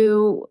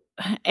to,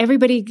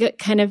 everybody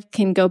kind of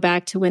can go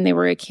back to when they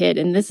were a kid.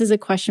 And this is a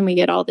question we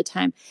get all the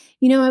time.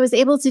 I was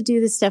able to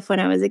do this stuff when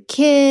I was a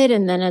kid.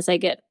 And then as I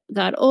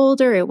got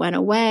older, it went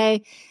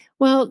away.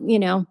 Well,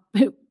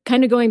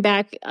 kind of going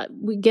back,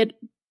 we get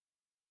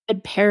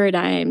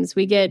paradigms,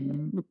 we get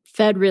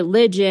fed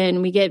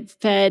religion, we get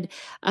fed,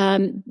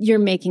 you're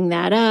making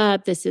that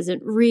up, this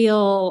isn't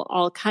real,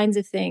 all kinds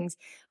of things.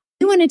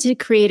 We wanted to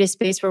create a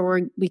space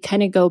where we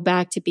kind of go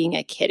back to being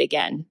a kid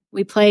again.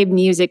 We play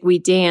music, we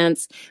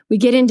dance, we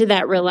get into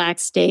that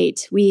relaxed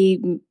state,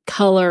 we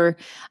color,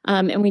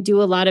 and we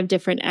do a lot of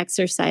different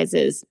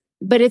exercises.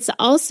 But it's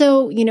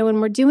also,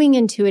 when we're doing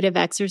intuitive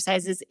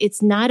exercises,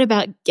 it's not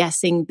about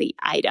guessing the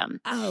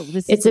item. Oh,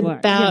 it's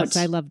about, yes,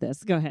 I love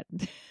this. Go ahead.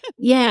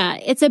 Yeah,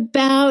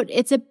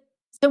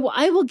 so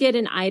I will get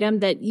an item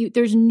that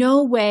there's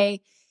no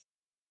way,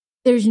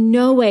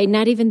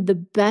 not even the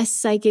best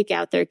psychic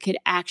out there could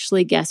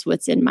actually guess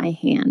what's in my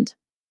hand.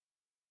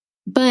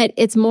 But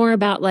it's more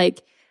about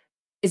like,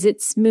 is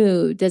it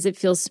smooth? Does it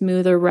feel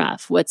smooth or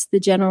rough? What's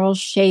the general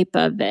shape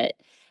of it?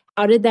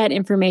 How did that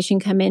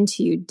information come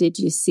into you? Did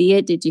you see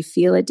it? Did you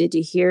feel it? Did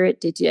you hear it?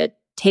 Did you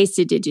taste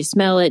it? Did you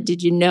smell it?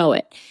 Did you know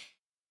it?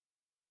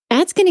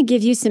 That's going to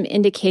give you some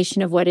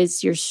indication of what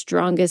is your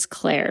strongest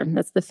clair.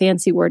 That's the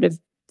fancy word of,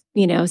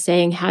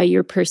 saying how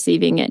you're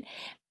perceiving it.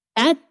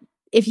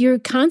 If you're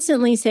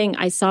constantly saying,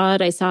 I saw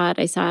it, I saw it,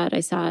 I saw it,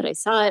 I saw it, I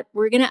saw it,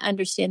 we're going to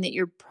understand that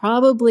you're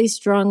probably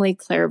strongly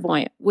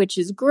clairvoyant, which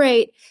is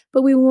great,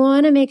 but we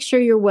want to make sure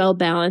you're well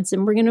balanced,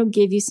 and we're going to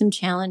give you some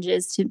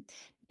challenges to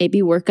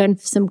maybe work on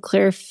some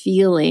clair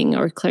feeling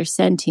or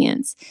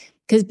clairsentience,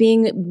 because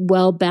being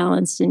well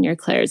balanced in your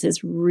clairs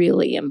is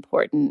really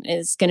important.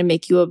 It's going to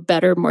make you a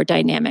better, more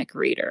dynamic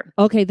reader.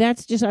 Okay,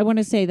 I want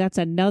to say that's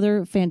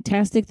another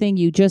fantastic thing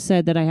you just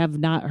said that I have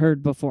not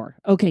heard before.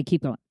 Okay,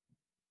 keep going.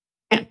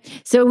 Yeah.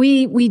 So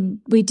we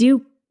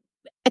do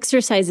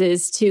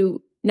exercises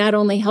to not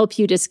only help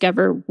you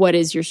discover what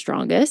is your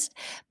strongest,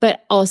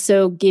 but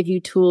also give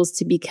you tools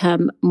to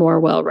become more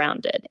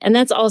well-rounded. And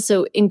that's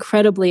also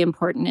incredibly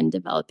important in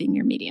developing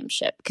your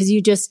mediumship, because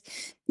you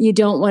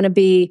don't want to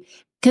be,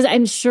 because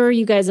I'm sure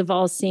you guys have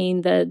all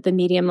seen the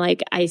medium,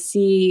 like, I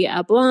see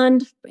a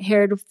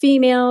blonde-haired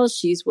female,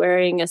 she's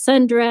wearing a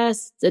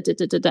sundress,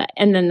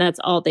 and then that's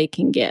all they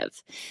can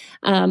give.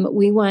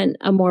 We want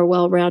a more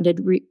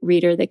well-rounded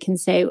reader that can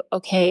say,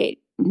 okay,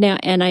 now,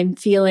 and I'm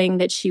feeling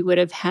that she would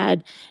have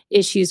had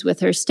issues with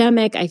her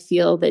stomach. I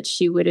feel that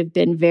she would have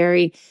been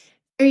very,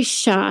 very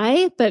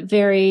shy, but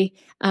very,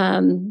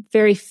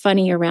 very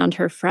funny around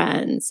her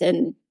friends,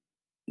 and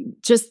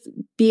just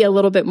be a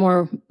little bit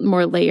more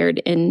layered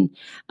in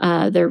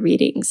their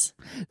readings.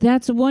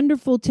 That's a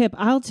wonderful tip.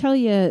 I'll tell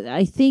you,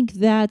 I think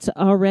that's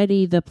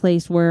already the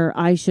place where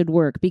I should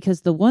work,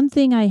 because the one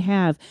thing I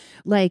have,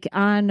 like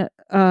on,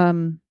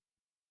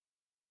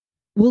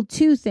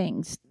 two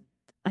things.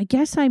 I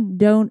guess I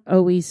don't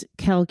always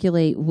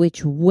calculate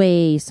which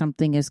way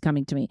something is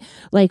coming to me.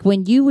 Like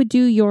when you would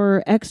do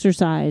your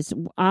exercise,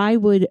 I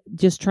would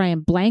just try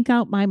and blank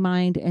out my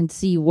mind and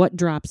see what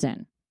drops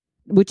in,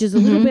 which is a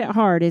little bit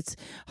hard. It's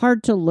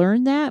hard to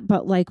learn that,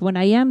 but like when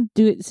I am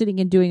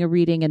sitting and doing a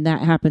reading and that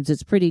happens,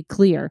 it's pretty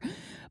clear.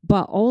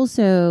 But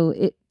also,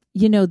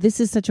 this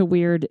is such a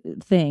weird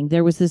thing.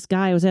 There was this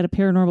guy, I was at a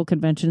paranormal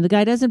convention. The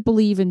guy doesn't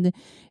believe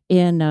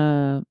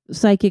in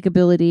psychic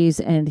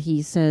abilities, and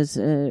he says,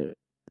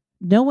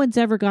 no one's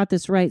ever got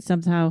this right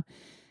somehow.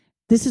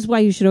 This is why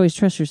you should always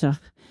trust yourself.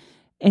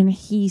 And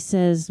he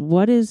says,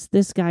 what is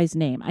this guy's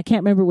name? I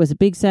can't remember. It was a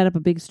big setup, a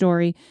big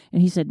story.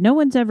 And he said, no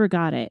one's ever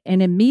got it.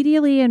 And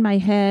immediately in my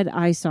head,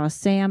 I saw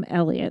Sam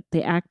Elliott,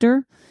 the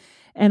actor.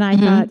 And I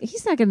thought,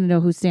 he's not going to know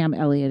who Sam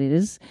Elliott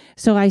is.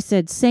 So I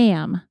said,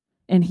 Sam.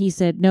 And he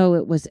said, no,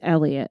 it was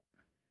Elliott.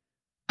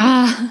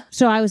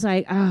 So I was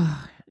like,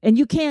 and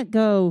you can't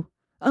go,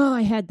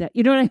 I had that.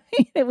 You know what I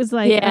mean? It was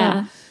like,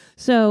 yeah.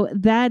 So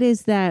that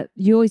is that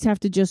you always have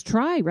to just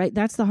try, right?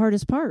 That's the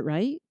hardest part,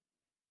 right?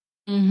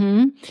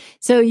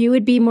 So you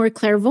would be more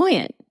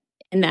clairvoyant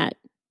in that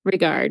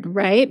regard,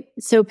 right?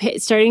 So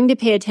starting to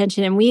pay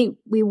attention, and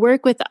we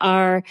work with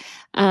our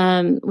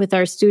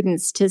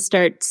students to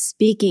start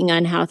speaking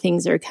on how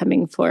things are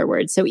coming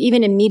forward. So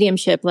even in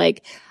mediumship,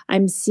 like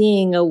I'm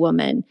seeing a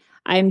woman,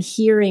 I'm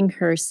hearing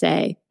her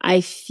say,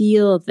 I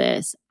feel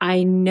this.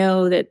 I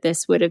know that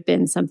this would have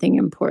been something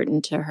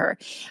important to her.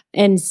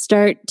 And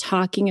start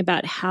talking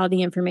about how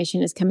the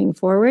information is coming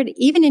forward.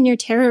 Even in your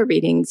tarot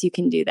readings, you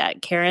can do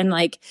that, Karen.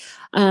 Like,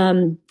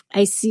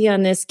 I see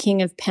on this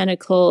King of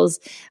Pentacles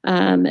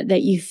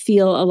that you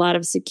feel a lot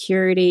of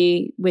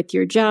security with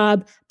your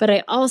job. But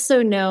I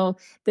also know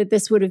that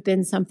this would have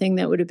been something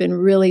that would have been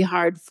really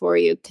hard for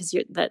you because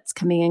that's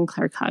coming in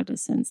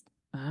claircognizance,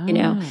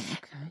 Okay.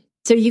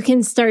 So you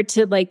can start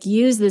to like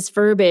use this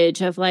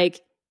verbiage of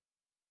like,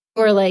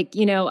 or like,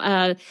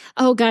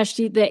 oh gosh,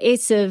 the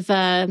Ace of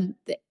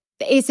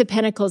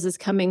Pentacles is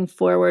coming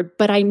forward,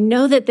 but I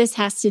know that this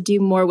has to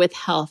do more with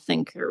health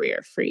and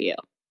career for you.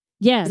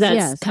 Yes,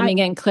 that's coming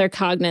in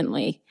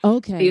claircognizantly.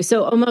 Okay.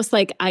 So almost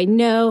like I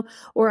know,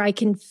 or I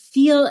can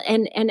feel,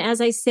 and as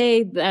I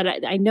say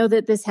that, I know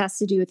that this has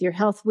to do with your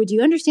health. Would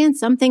you understand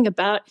something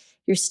about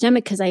your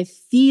stomach? Because I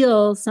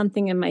feel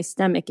something in my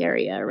stomach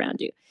area around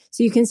you.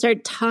 So you can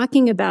start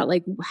talking about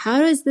like,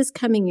 how is this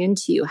coming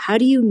into you? How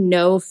do you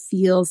know,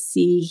 feel,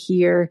 see,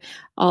 hear,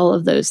 all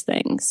of those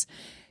things?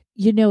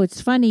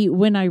 It's funny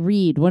when I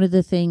read, one of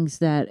the things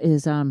that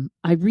is,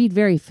 I read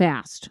very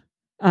fast.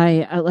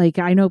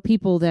 I know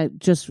people that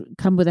just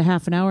come with a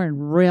half an hour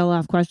and rail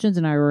off questions,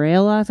 and I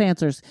rail off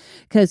answers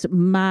because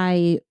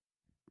my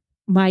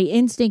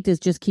instinct is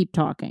just keep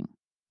talking.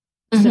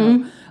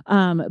 Mm-hmm.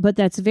 So, but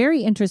that's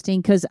very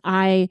interesting because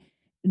I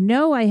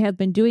know I have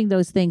been doing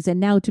those things, and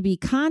now to be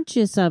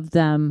conscious of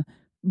them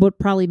would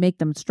probably make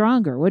them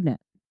stronger, wouldn't it?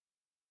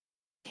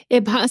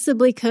 It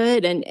possibly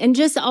could. And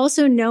just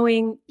also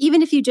knowing,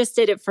 even if you just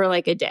did it for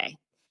like a day,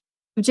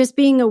 just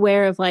being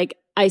aware of like,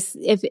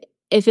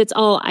 if it's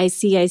all I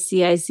see,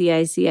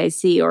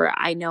 or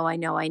I know,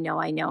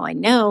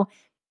 you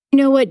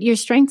know what your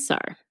strengths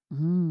are.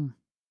 Mm.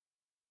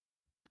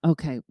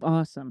 Okay.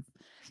 Awesome.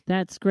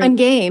 That's great. I'm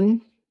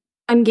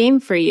game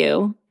for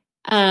you.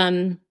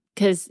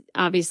 Because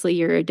obviously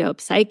you're a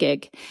dope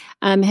psychic.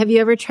 Have you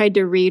ever tried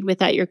to read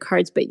without your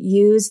cards, but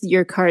use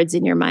your cards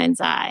in your mind's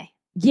eye?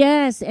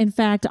 Yes, in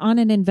fact, on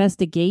an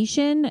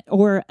investigation,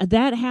 or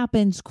that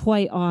happens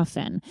quite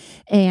often.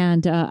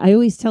 And I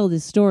always tell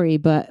this story,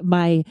 but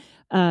my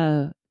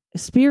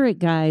spirit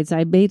guides,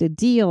 I made a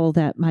deal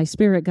that my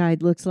spirit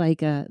guide looks like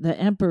the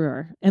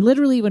emperor. And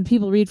literally when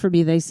people read for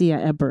me, they see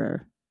an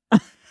emperor.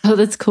 Oh,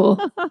 that's cool.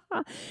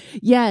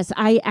 Yes,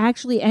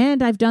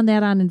 I've done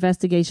that on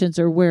investigations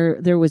or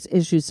where there was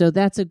issues. So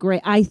that's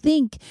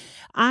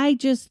I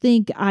just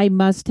think I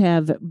must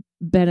have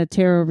been a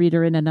tarot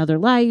reader in another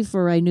life,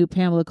 or I knew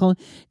Pamela Cohen,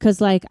 because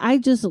like, I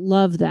just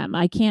love them.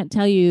 I can't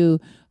tell you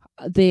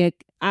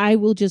I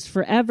will just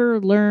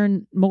forever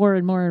learn more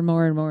and more and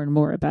more and more and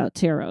more about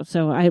tarot.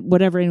 So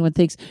whatever anyone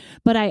thinks,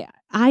 but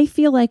I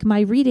feel like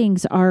my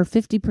readings are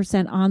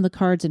 50% on the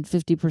cards and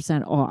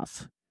 50%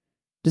 off.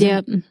 Does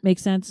that make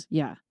sense?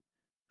 Yeah.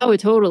 Oh,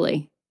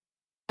 totally.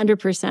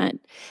 100%.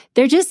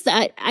 They're just,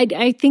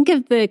 I think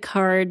of the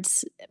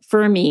cards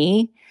for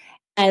me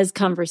as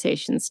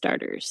conversation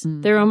starters.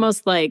 Mm. They're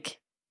almost like,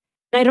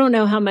 I don't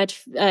know how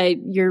much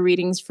your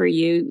readings for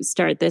you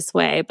start this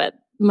way, but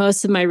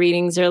most of my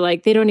readings are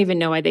like, they don't even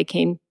know why they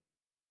came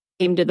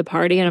to the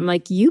party. And I'm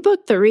like, you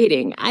booked the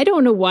reading. I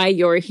don't know why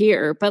you're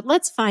here, but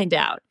let's find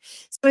out.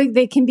 So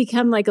they can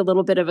become like a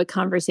little bit of a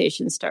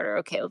conversation starter.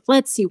 Okay,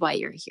 let's see why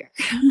you're here.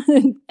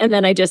 And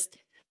then I just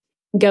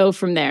go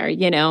from there,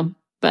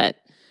 but.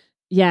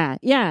 Yeah.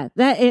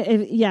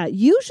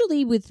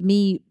 Usually with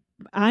me,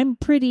 I'm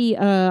pretty,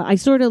 I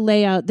sort of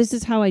lay out, this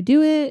is how I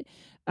do it.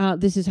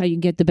 This is how you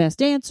can get the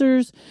best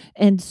answers.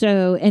 And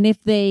so, and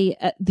if they,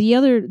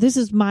 this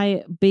is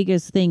my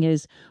biggest thing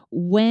is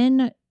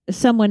when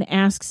someone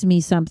asks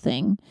me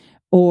something,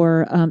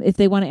 or if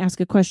they want to ask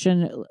a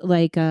question,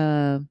 like,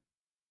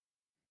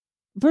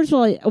 first of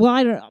all,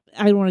 I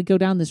don't want to go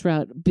down this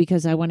route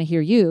because I want to hear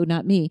you,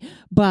 not me.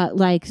 But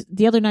like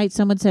the other night,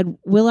 someone said,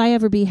 will I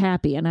ever be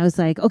happy? And I was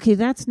like, okay,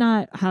 that's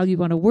not how you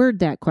want to word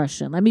that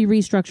question. Let me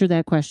restructure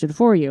that question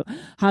for you.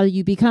 How do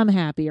you become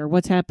happy, or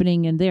what's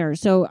happening in there?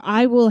 So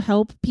I will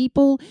help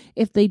people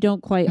if they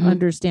don't quite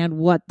understand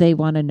what they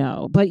want to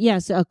know. But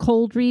yes, a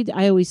cold read,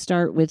 I always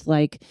start with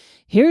like,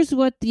 here's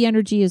what the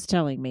energy is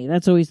telling me.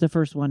 That's always the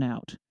first one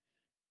out.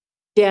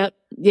 Yep.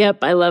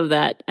 I love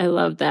that.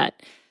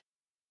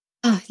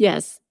 Oh,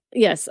 yes.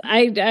 Yep.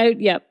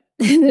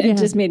 It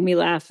just made me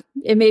laugh.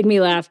 It made me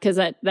laugh because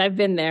I've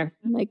been there.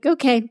 I'm like,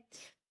 okay.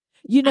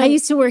 I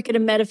used to work at a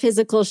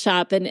metaphysical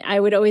shop, and I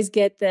would always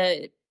get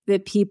the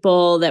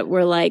people that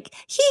were like,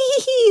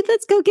 hee,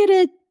 let's go get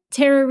a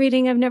tarot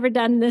reading. I've never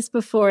done this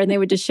before. And they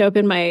would just show up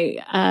in my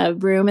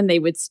room and they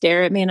would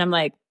stare at me. And I'm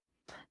like,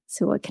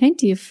 so what can I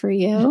do for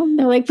you? And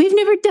they're like, we've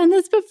never done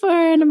this before.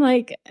 And I'm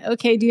like,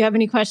 okay, do you have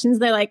any questions?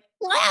 They're like,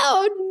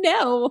 wow,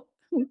 no.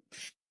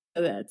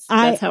 That's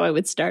how I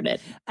would start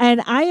it.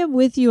 And I am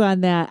with you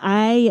on that.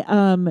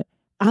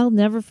 I'll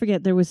never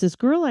forget. There was this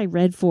girl I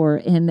read for,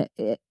 and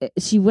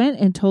she went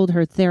and told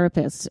her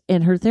therapist,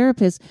 and her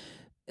therapist,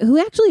 who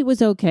actually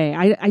was okay.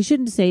 I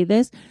shouldn't say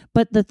this,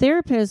 but the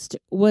therapist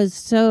was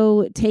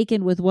so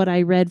taken with what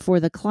I read for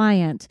the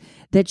client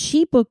that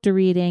she booked a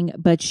reading,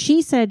 but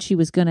she said she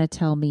was going to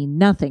tell me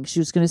nothing. She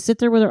was going to sit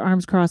there with her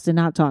arms crossed and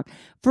not talk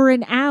for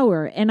an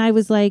hour. And I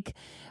was like,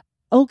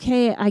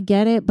 okay, I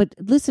get it. But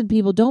listen,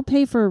 people, don't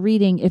pay for a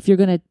reading if you're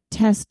going to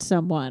test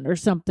someone or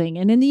something.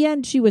 And in the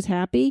end, she was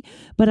happy.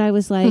 But I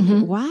was like,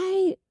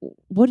 why?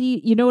 What do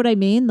you know what I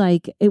mean?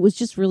 Like, it was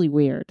just really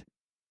weird.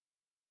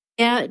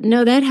 Yeah,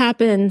 no, that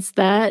happens.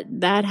 That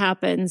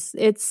happens.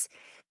 It's,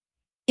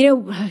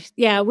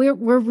 yeah,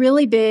 we're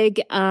really big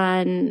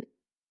on,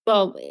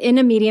 well, in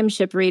a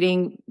mediumship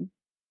reading,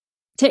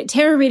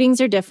 tarot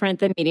readings are different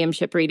than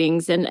mediumship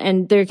readings,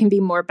 and there can be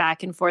more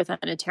back and forth on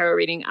a tarot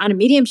reading. On a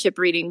mediumship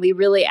reading, we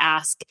really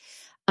ask,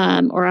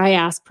 or I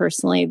ask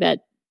personally,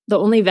 that the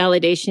only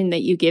validation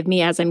that you give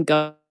me as I'm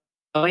going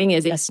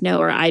is yes, no,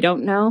 or I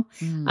don't know.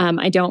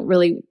 I don't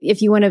really,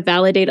 if you want to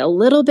validate a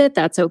little bit,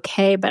 that's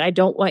okay, but I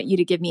don't want you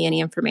to give me any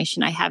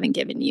information I haven't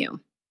given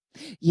you.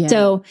 Yeah.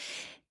 So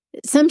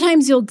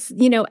sometimes you'll,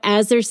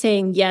 as they're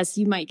saying yes,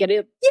 you might get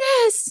a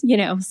yes,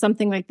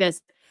 something like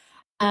this.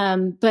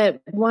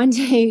 But one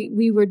day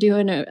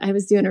I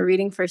was doing a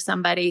reading for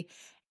somebody,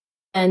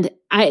 and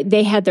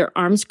they had their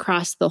arms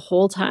crossed the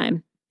whole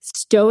time,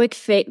 stoic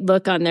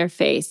look on their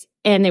face.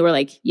 And they were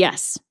like,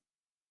 yes,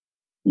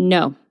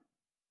 no,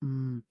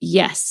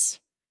 yes,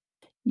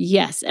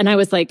 yes. And I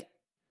was like,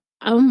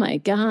 oh my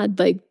God,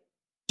 like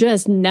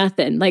just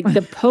nothing, like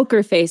the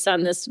poker face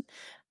on this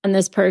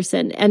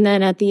person. And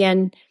then at the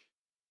end,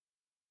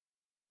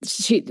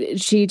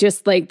 she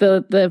just like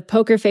the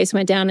poker face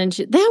went down, and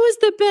that was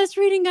the best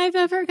reading I've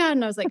ever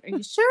gotten. I was like, are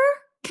you sure?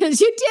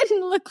 Because you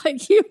didn't look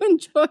like you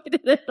enjoyed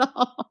it at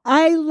all.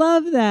 I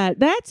love that.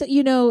 That's,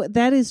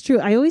 that is true.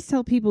 I always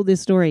tell people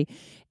this story,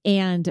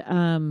 and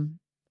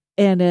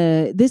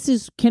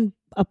this can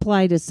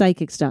apply to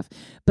psychic stuff.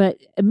 But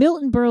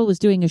Milton Berle was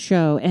doing a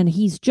show, and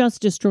he's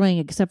just destroying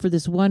it, except for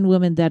this one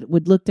woman that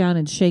would look down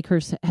and shake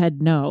her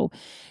head no.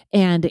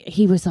 And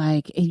he was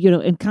like,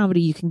 in comedy,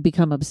 you can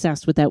become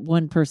obsessed with that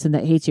one person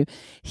that hates you.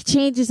 He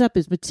changes up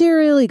his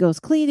material. He goes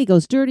clean. He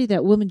goes dirty.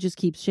 That woman just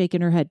keeps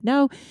shaking her head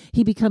no.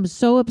 He becomes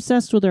so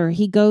obsessed with her.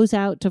 He goes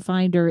out to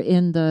find her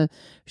in the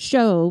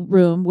show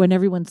room when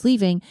everyone's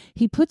leaving.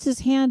 He puts his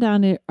hand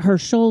on her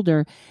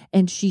shoulder,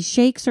 and she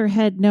shakes her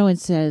head no and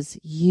says,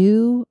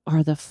 "You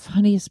are the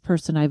funniest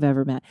person I've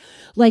ever met."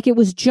 Like, it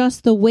was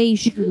just the way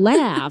she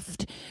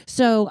laughed.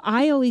 So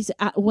I always,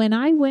 when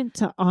I went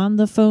to on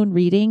the phone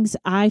readings,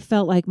 I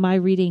felt like my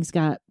readings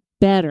got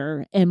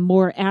better and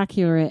more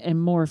accurate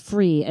and more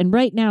free. And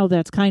right now,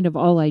 that's kind of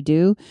all I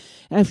do,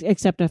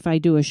 except if I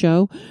do a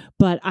show.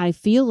 But I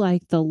feel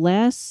like the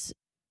less,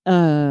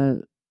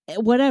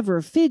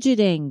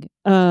 fidgeting,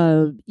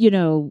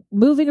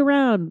 moving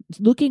around,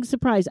 looking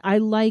surprised, I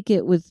like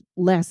it with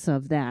less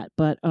of that.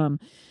 But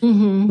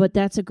but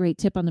that's a great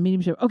tip on the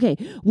mediumship. Okay,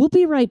 we'll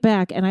be right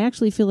back. And I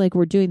actually feel like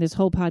we're doing this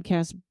whole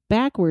podcast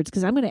backwards,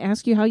 because I'm going to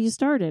ask you how you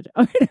started.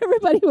 All right,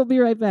 everybody, we'll be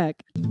right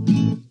back.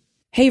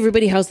 Hey,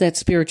 everybody, how's that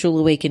spiritual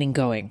awakening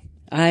going?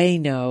 I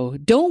know.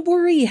 Don't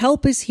worry.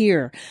 Help is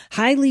here.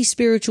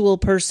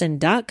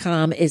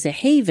 HighlySpiritualPerson.com is a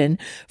haven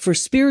for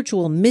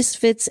spiritual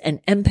misfits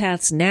and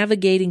empaths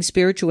navigating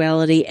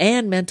spirituality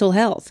and mental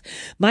health.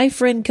 My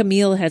friend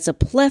Camille has a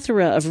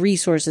plethora of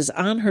resources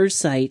on her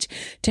site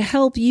to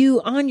help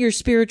you on your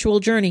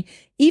spiritual journey,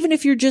 even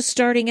if you're just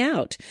starting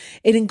out.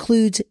 It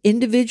includes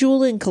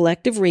individual and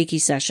collective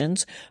Reiki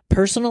sessions,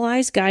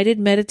 personalized guided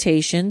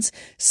meditations,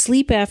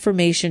 sleep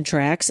affirmation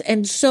tracks,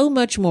 and so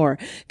much more.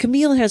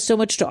 Camille has so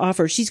much to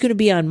offer. She's going to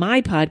be on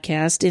my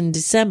podcast in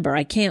December.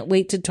 I can't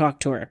wait to talk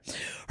to her.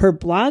 Her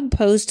blog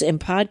posts and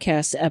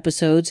podcast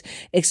episodes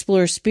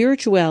explore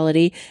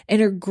spirituality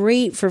and are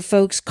great for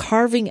folks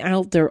carving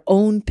out their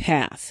own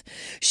path.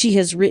 She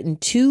has written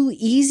 2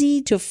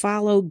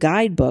 easy-to-follow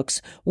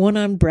guidebooks, one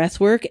on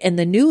breathwork, and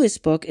the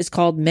newest book is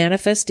called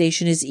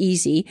Manifestation is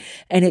Easy,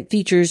 and it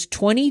features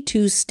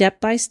 22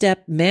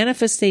 step-by-step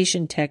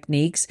manifestation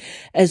techniques,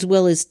 as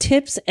well as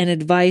tips and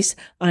advice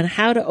on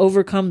how to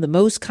overcome the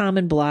most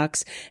common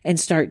blocks and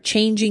start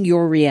changing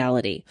your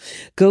reality.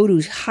 Go to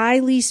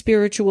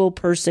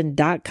HighlySpiritualPerson.com.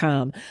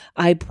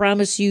 I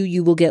promise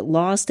you will get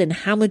lost in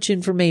how much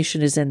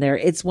information is in there.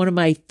 It's one of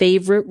my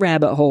favorite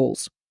rabbit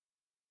holes.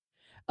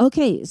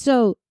 Okay,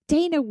 so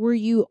Dana, were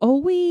you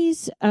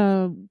always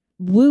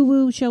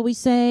woo-woo, shall we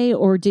say,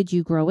 or did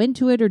you grow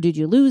into it, or did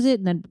you lose it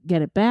and then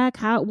get it back?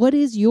 What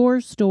is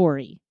your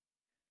story?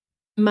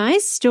 My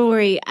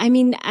story, I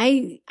mean,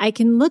 I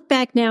can look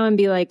back now and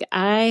be like,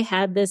 I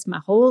had this my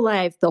whole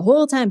life, the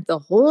whole time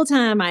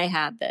I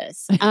had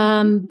this.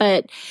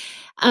 But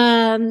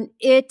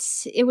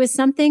it was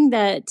something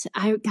that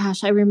I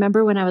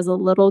remember when I was a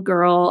little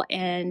girl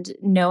and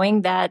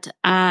knowing that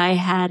I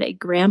had a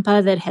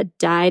grandpa that had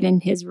died in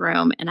his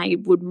room, and I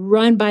would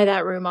run by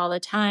that room all the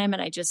time,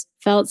 and I just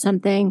felt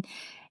something.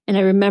 And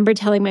I remember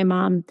telling my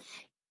mom,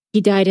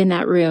 he died in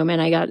that room.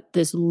 And I got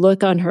this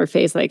look on her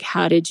face, like,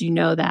 how did you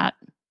know that?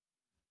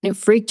 And it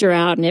freaked her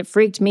out and it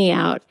freaked me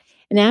out.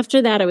 And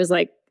after that, I was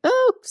like,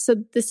 oh, so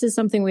this is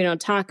something we don't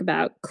talk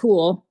about.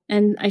 Cool.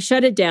 And I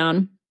shut it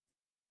down.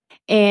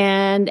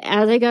 And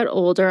as I got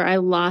older, I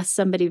lost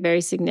somebody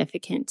very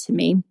significant to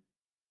me.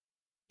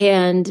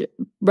 And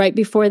right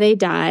before they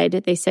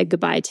died, they said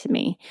goodbye to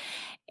me.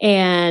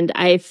 And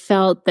I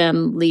felt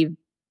them leave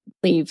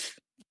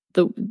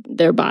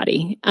their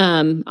body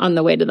on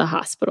the way to the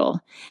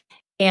hospital.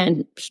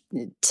 And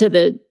to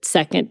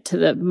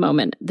the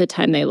moment, the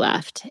time they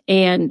left.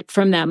 And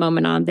from that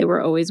moment on, they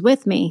were always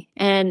with me.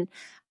 And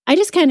I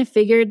just kind of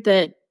figured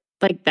that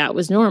like that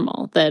was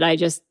normal,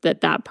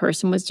 that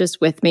person was just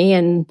with me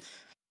and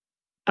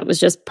that was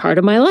just part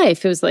of my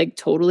life. It was like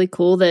totally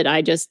cool that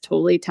I just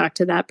totally talked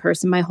to that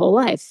person my whole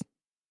life.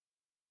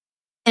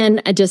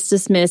 And I just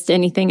dismissed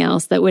anything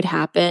else that would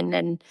happen.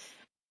 And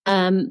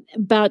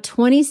about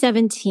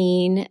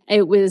 2017,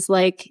 it was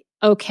like,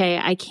 okay,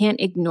 I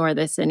can't ignore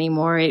this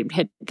anymore. It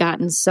had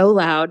gotten so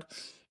loud.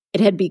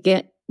 It had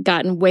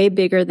gotten way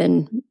bigger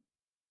than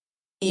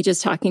me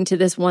just talking to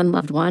this one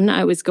loved one.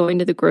 I was going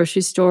to the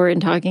grocery store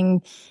and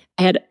talking.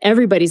 I had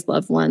everybody's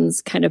loved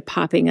ones kind of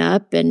popping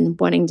up and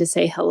wanting to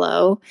say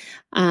hello.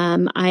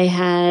 I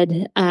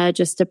had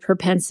just a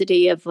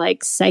propensity of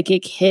like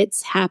psychic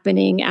hits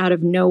happening out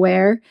of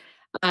nowhere.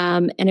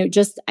 And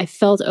I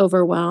felt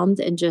overwhelmed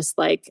and just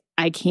like,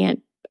 I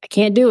can't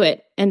do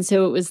it. And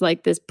so it was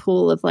like this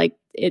pool of like,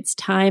 it's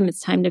time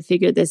to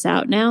figure this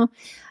out now.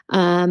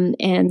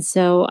 And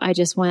so I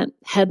just went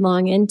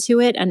headlong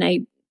into it and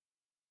I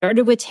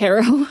started with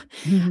tarot.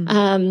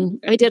 Mm-hmm.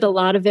 I did a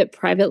lot of it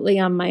privately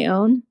on my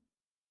own.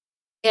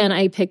 And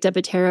I picked up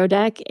a tarot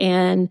deck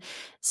and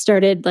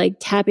started like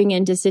tapping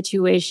into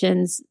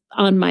situations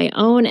on my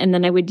own. And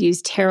then I would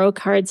use tarot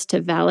cards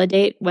to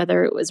validate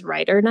whether it was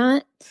right or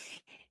not.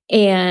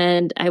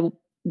 And I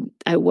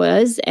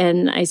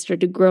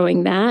started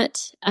growing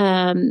that.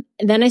 Then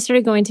I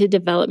started going to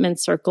development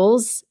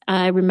circles.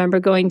 I remember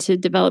going to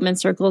development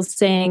circles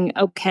saying,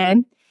 okay,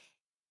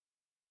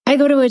 I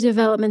go to a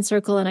development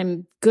circle and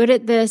I'm good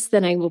at this,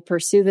 then I will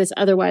pursue this.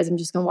 Otherwise, I'm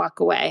just going to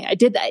walk away. I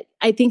did that.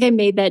 I think I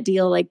made that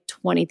deal like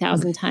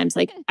 20,000 times.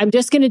 Like, I'm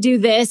just going to do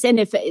this. And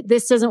if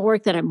this doesn't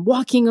work, then I'm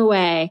walking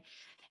away.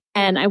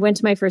 And I went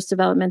to my first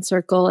development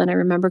circle and I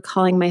remember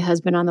calling my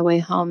husband on the way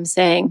home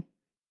saying,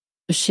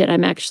 oh, shit,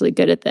 I'm actually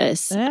good at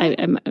this.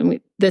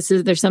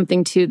 There's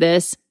something to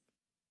this.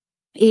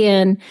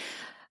 And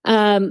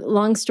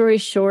long story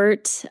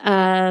short,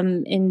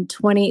 in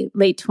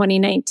late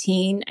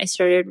 2019, I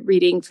started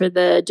reading for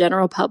the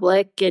general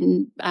public,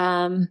 and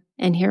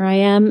here I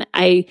am.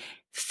 I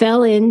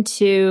fell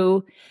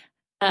into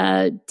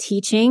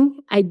teaching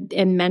and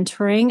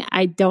mentoring.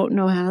 I don't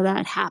know how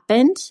that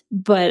happened,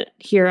 but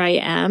here I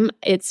am.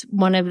 It's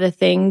one of the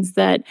things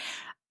that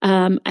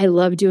I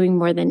love doing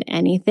more than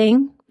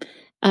anything.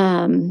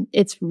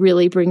 It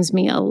really brings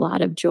me a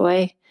lot of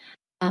joy.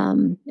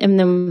 And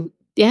then,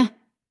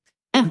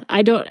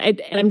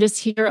 I'm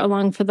just here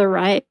along for the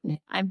ride.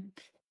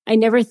 I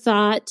never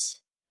thought,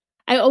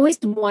 I always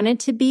wanted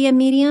to be a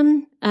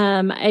medium.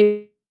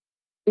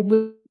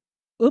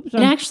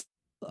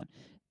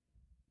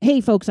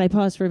 Hey folks, I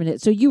paused for a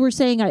minute. So you were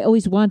saying I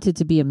always wanted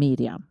to be a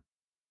medium.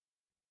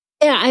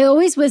 Yeah, I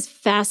always was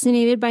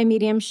fascinated by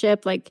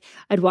mediumship. Like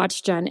I'd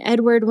watch John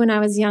Edward when I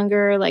was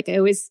younger. Like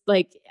I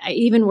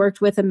even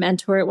worked with a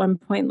mentor at one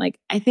point. Like,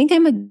 I think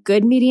I'm a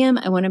good medium.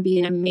 I want to be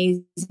an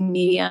amazing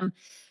medium.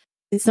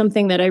 It's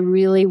something that I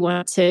really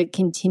want to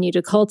continue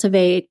to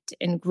cultivate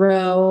and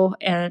grow.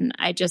 And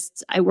I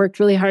worked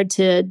really hard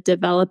to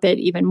develop it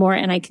even more.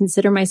 And I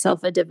consider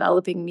myself a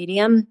developing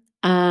medium.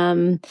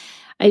 I'm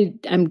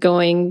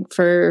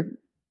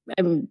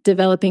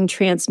developing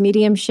trance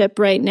mediumship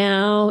right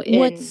now.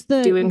 What's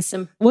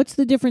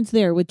the difference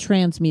there with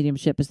trance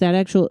mediumship? Is that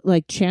actual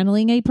like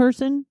channeling a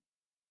person?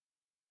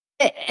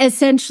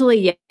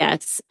 Essentially,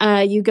 yes.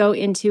 You go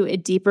into a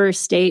deeper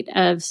state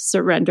of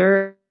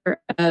surrender.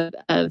 I'm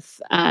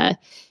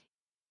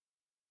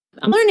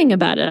learning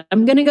about it.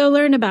 I'm going to go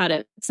learn about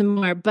it some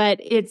more. But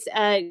it's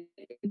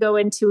go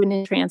into an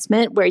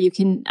entrancement where you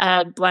can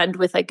blend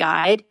with a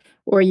guide,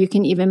 or you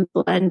can even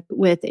blend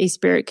with a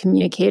spirit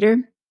communicator.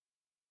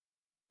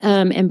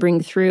 And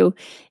bring through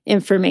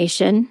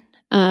information.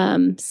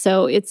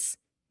 So it's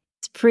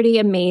pretty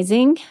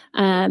amazing.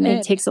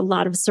 It takes a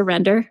lot of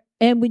surrender.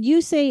 And when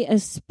you say a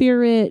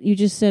spirit, you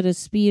just said a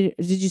spirit.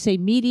 Did you say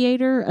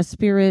mediator? A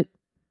spirit?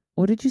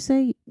 What did you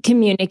say?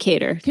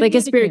 Communicator. Like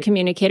a spirit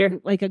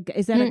communicator.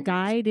 Is that a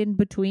guide in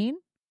between?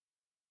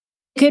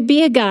 It could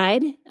be a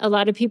guide. A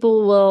lot of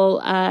people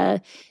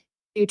will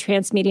do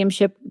trance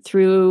mediumship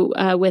through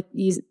with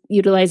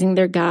utilizing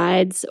their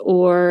guides,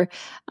 or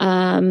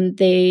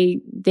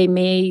they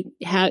may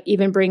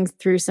even bring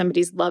through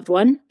somebody's loved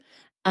one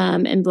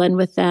and blend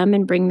with them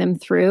and bring them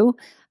through.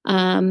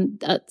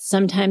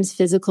 Sometimes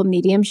physical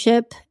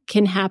mediumship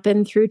can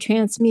happen through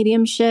trance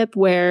mediumship,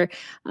 where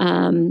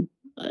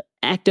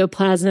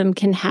ectoplasm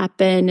can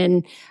happen,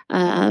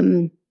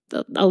 and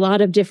a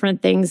lot of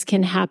different things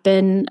can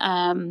happen,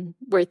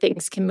 where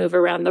things can move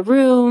around the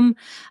room.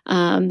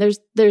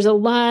 There's a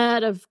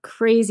lot of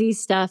crazy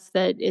stuff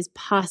that is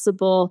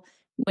possible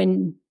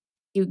when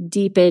you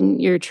deepen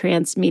your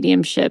trance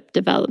mediumship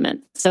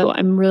development. So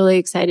I'm really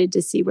excited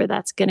to see where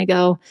that's going to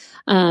go.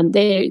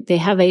 They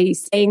have a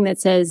saying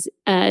that says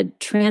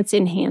trance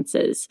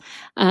enhances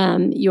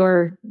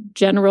your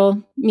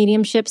general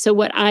mediumship. So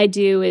what I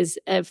do is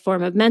a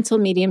form of mental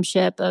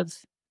mediumship of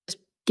just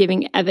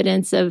giving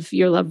evidence of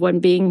your loved one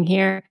being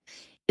here.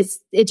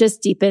 It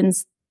just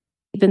deepens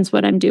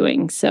what I'm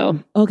doing. So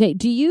okay,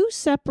 do you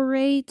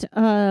separate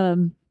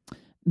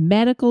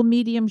medical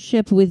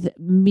mediumship with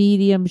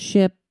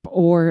mediumship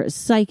or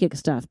psychic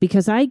stuff?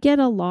 Because I get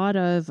a lot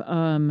of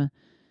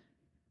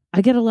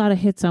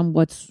hits on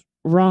what's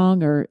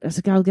wrong, or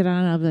I'll get on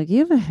and I'll be like, you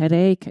have a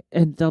headache?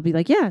 And they'll be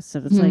like, yes.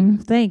 And it's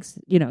like, thanks,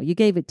 you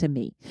gave it to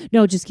me.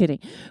 No, just kidding.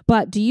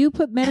 But do you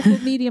put medical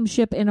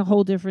mediumship in a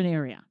whole different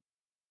area?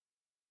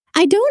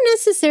 I don't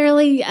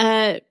necessarily,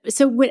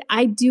 so what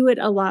I do it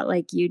a lot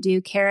like you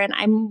do, Karen.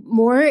 I'm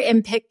more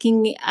in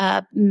picking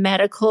up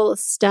medical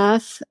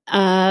stuff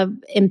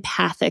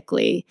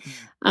empathically.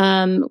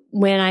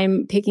 When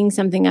I'm picking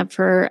something up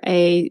for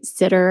a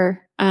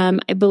sitter,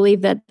 I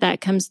believe that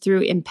comes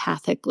through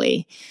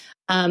empathically.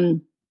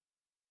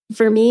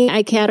 For me,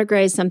 I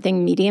categorize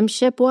something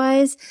mediumship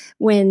wise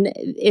when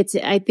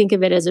I think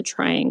of it as a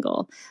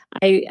triangle.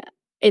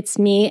 It's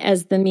me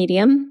as the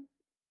medium.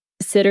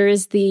 Sitter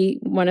is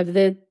one of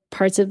the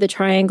parts of the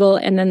triangle,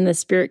 and then the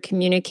spirit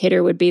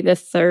communicator would be the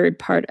third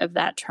part of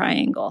that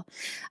triangle.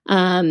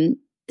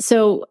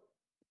 So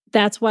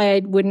that's why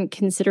I wouldn't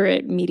consider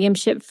it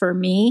mediumship for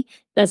me.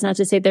 That's not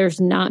to say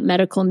there's not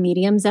medical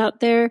mediums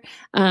out there.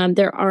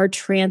 There are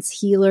trance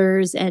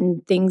healers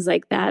and things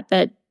like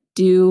that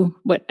do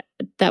what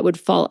that would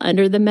fall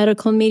under the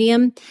medical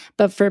medium.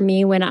 But for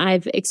me, when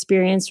I've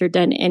experienced or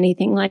done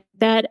anything like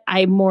that,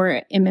 I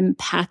more am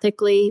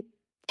empathically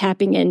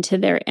tapping into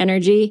their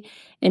energy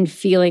and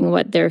feeling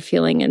what they're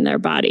feeling in their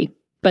body.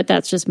 But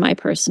that's just my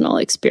personal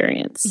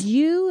experience.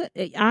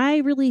 I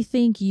really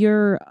think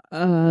you're,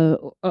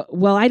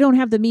 well, I don't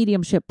have the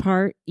mediumship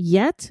part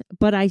yet,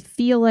 but I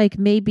feel like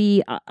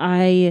maybe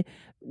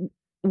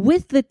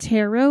with the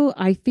tarot,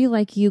 I feel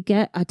like you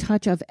get a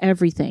touch of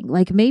everything.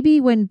 Like maybe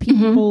when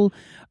people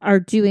are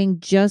doing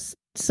just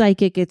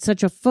psychic, it's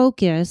such a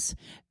focus.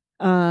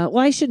 Well,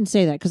 I shouldn't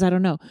say that because I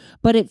don't know,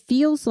 but it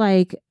feels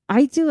like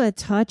I do a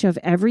touch of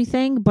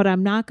everything, but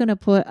I'm not going to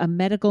put a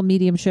medical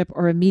mediumship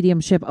or a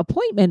mediumship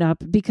appointment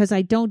up because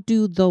I don't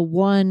do the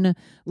one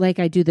like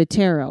I do the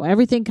tarot.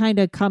 Everything kind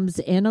of comes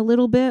in a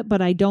little bit,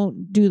 but I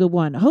don't do the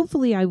one.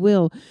 Hopefully I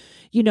will.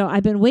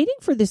 I've been waiting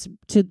for this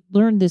to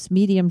learn this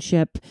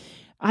mediumship.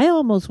 I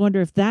almost wonder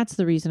if that's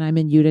the reason I'm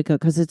in Utica,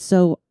 because it's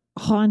so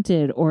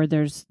haunted, or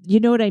there's, you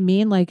know what I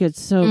mean? Like it's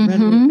so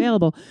readily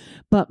available.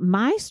 But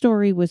my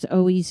story was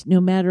always, no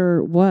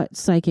matter what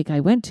psychic I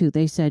went to,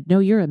 they said, no,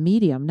 you're a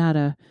medium, not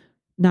a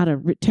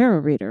tarot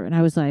reader. And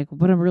I was like,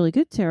 but I'm a really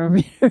good tarot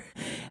reader.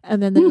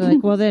 And then they were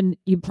like, well, then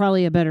you're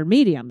probably a better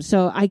medium.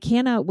 So I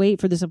cannot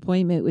wait for this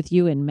appointment with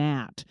you and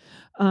Matt.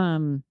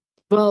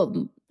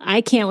 Well,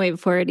 I can't wait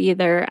for it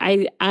either.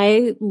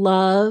 I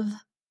love,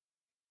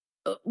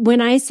 when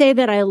I say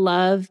that I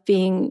love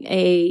being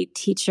a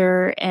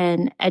teacher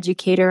and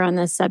educator on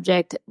this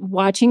subject,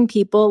 watching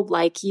people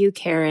like you,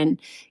 Karen,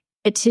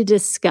 get to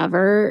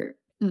discover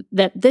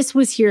that this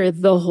was here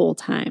the whole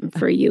time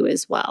for you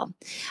as well.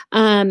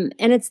 And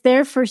it's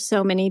there for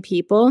so many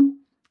people.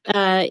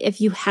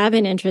 If you have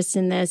an interest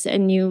in this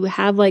and you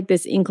have like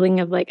this inkling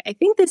of like, I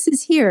think this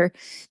is here,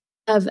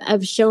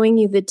 of showing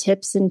you the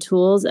tips and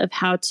tools of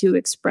how to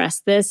express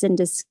this and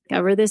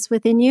discover this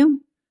within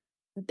you,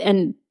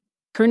 and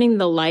turning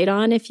the light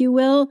on, if you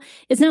will.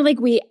 It's not like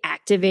we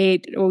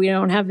activate or we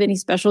don't have any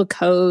special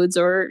codes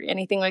or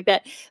anything like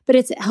that, but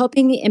it's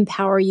helping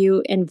empower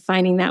you and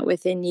finding that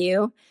within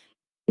you.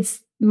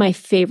 It's my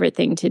favorite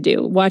thing to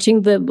do.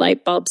 Watching the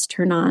light bulbs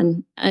turn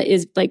on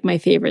is like my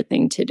favorite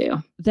thing to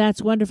do.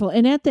 That's wonderful.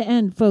 And at the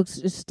end,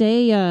 folks,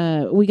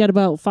 stay. We got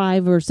about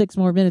 5 or 6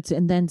 more minutes,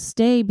 and then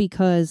stay,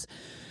 because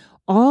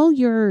all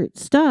your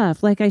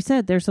stuff, like I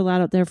said, there's a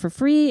lot out there for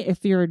free.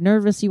 If you're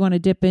nervous, you want to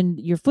dip in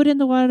your foot in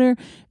the water,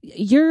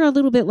 you're a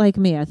little bit like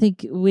me. I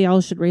think we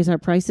all should raise our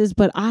prices,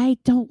 but I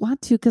don't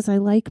want to, because I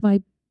like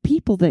my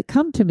people that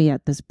come to me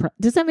at this price.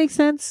 Does that make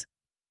sense?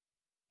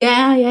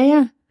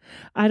 Yeah.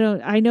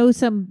 I know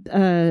some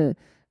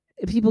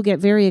people get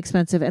very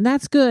expensive, and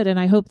that's good, and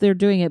I hope they're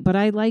doing it, but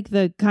I like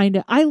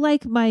I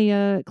like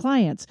my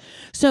clients.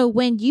 So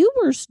when you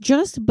were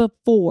just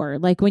before,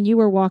 like when you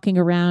were walking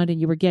around and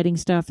you were getting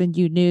stuff and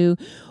you knew,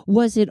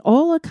 was it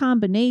all a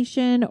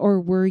combination, or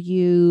were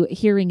you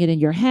hearing it in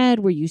your head?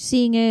 Were you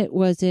seeing it?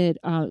 Was it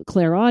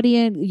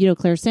clairaudient,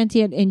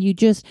 clairsentient? And you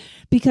just,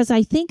 because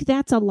I think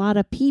that's a lot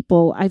of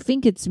people. I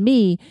think it's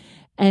me.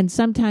 And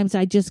sometimes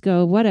I just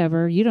go,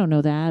 whatever, you don't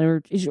know that,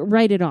 or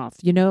write it off.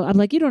 I'm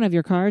like, you don't have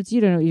your cards. You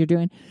don't know what you're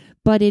doing.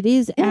 But it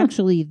is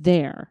actually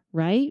there,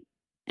 right?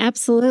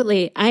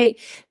 Absolutely. I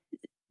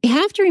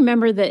have to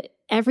remember that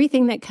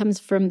everything that comes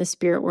from the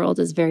spirit world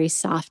is very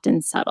soft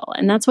and subtle.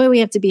 And that's why we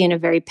have to be in a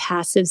very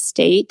passive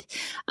state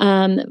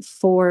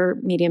for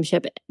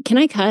mediumship. Can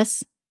I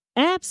cuss?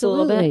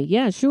 Absolutely.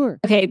 Yeah, sure.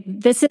 Okay,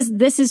 this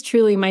is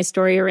truly my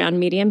story around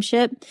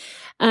mediumship,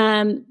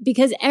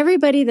 because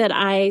everybody that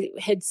I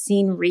had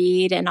seen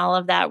read and all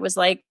of that was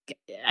like,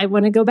 I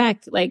want to go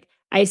back. Like,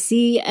 I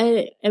see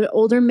an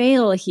older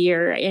male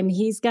here, and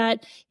he's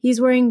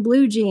wearing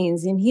blue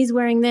jeans, and he's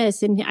wearing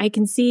this, and I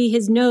can see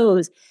his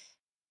nose.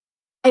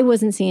 I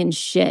wasn't seeing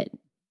shit,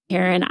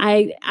 Karen.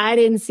 I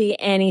didn't see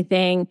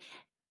anything.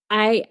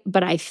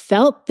 But I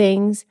felt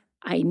things.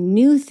 I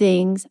knew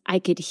things. I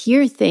could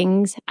hear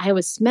things. I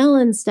was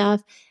smelling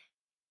stuff.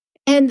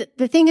 And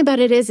the thing about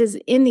it is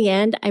in the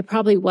end, I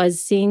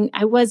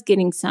was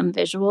getting some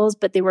visuals,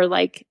 but they were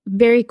like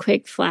very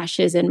quick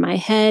flashes in my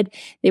head.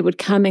 They would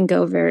come and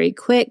go very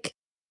quick.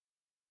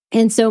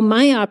 And so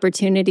my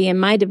opportunity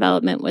and my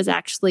development was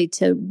actually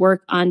to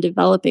work on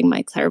developing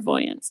my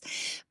clairvoyance.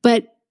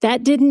 But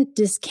that didn't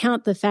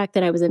discount the fact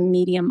that I was a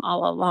medium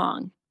all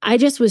along. I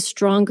just was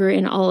stronger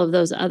in all of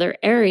those other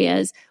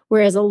areas,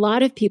 whereas a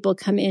lot of people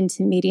come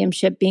into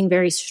mediumship being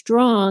very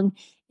strong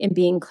in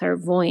being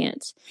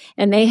clairvoyant,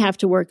 and they have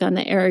to work on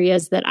the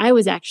areas that I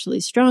was actually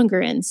stronger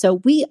in. So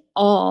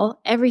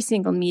every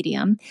single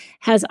medium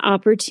has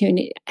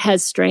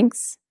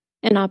strengths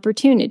and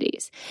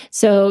opportunities.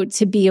 So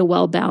to be a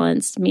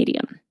well-balanced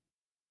medium.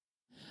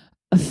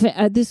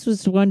 This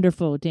was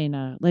wonderful,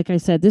 Dana. Like I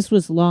said, this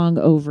was long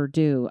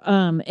overdue.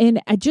 And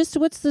just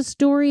what's the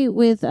story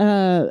with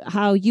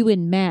how you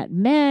and Matt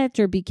met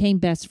or became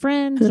best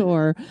friends,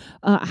 or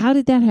how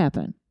did that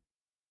happen?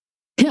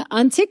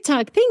 On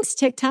TikTok. Thanks,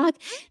 TikTok.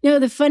 No,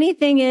 the funny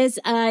thing is,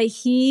 I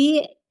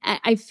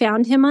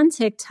found him on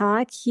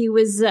TikTok. He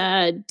was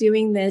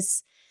doing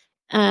this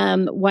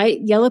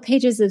yellow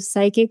pages of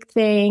psychic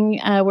thing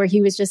where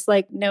he was just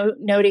like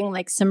noting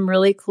like some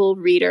really cool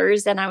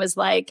readers, and I was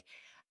like,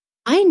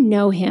 I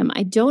know him.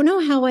 I don't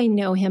know how I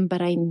know him,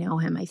 but I know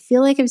him. I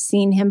feel like I've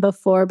seen him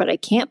before, but I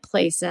can't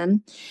place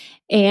him.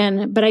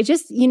 But I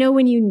just,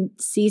 when you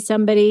see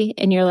somebody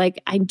and you're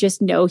like, I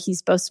just know he's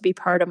supposed to be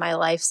part of my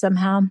life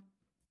somehow.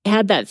 I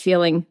had that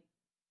feeling.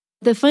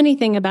 The funny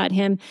thing about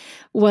him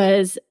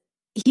was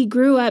he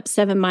grew up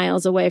 7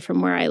 miles away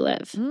from where I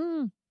live.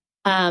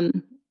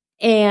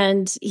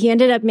 And he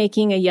ended up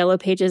making a yellow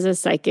pages of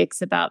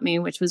psychics about me,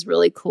 which was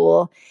really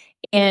cool.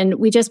 And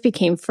we just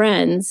became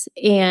friends.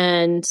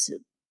 And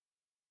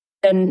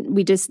then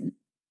we just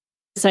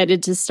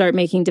decided to start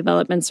making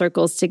development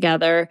circles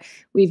together.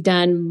 We've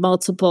done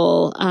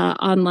multiple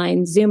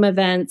online Zoom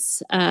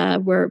events.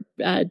 We're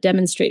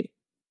demonstrate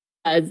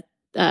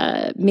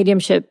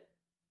mediumship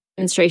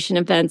demonstration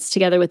events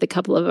together with a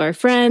couple of our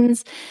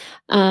friends.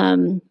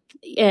 And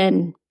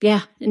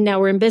now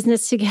we're in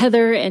business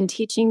together and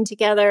teaching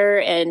together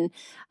and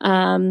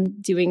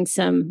doing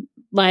some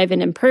live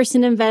and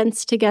in-person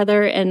events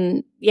together.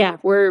 And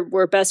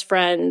we're best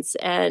friends,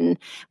 and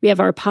we have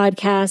our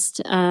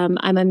podcast.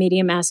 I'm a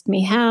Medium, Ask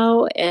Me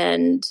How.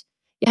 And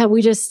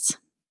we just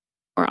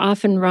are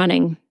off and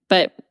running,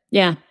 but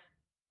yeah.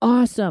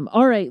 Awesome.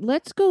 All right,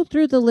 let's go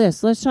through the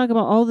list. Let's talk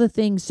about all the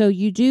things. So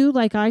you do,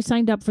 like, I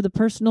signed up for the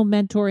personal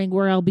mentoring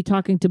where I'll be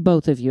talking to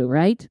both of you,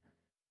 right?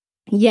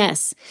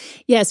 Yes.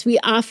 We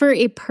offer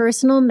a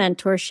personal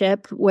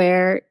mentorship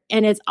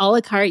and it's a la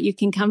carte. You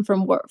can come for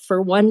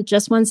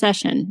just one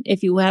session.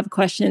 If you have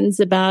questions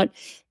about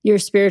your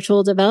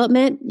spiritual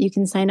development, you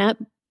can sign up.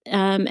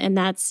 And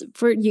that's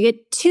you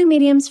get 2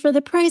 mediums for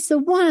the price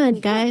of one,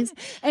 guys.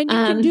 And you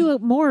can do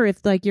it more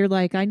if you're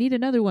like, I need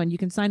another one. You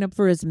can sign up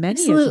for as many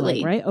as you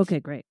like, right? Okay,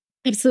 great.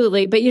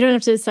 Absolutely. But you don't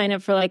have to sign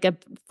up for like a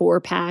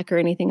 4-pack or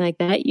anything like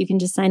that. You can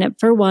just sign up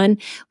for one.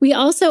 We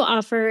also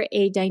offer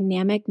a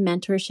dynamic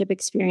mentorship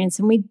experience,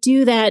 and we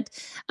do that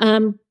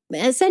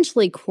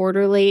essentially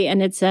quarterly,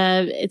 and it's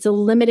a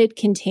limited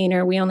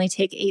container. We only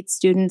take 8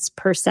 students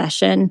per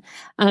session,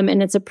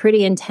 and it's a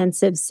pretty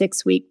intensive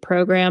 6-week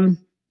program.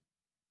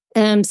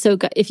 So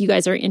if you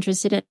guys are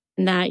interested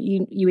in that,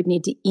 you would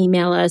need to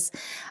email us.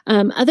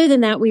 Other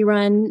than that, we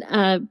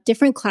run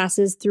different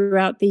classes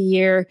throughout the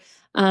year.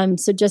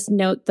 So just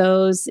note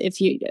those.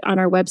 On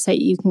our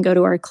website, you can go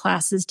to our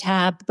classes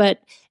tab, but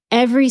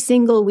every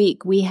single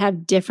week we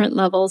have different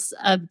levels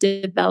of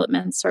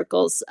development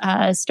circles,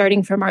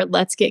 starting from our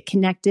Let's Get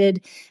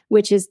Connected,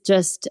 which is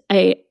just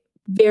a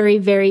very,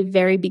 very,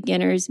 very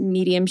beginner's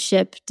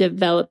mediumship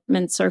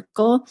development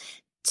circle,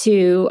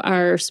 to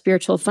our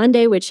Spiritual Fun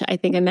Day, which I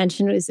think I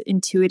mentioned was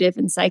intuitive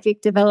and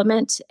psychic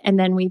development. And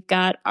then we've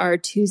got our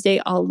Tuesday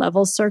all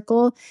level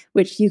circle,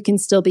 which you can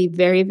still be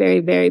very, very,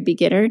 very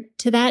beginner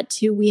to that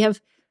too. We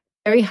have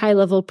very high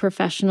level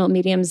professional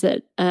mediums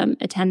that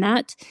attend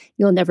that.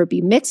 You'll never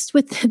be mixed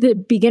with the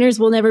beginners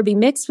will never be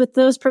mixed with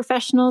those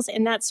professionals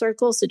in that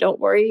circle. So don't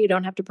worry, you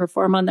don't have to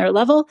perform on their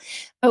level,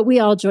 but we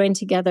all join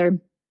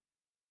together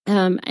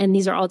And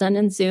these are all done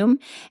in Zoom.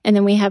 And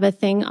then we have a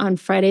thing on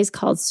Fridays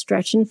called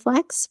Stretch and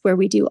Flex, where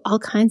we do all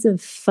kinds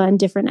of fun,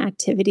 different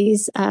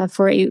activities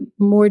for a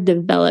more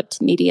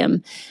developed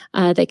medium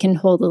that can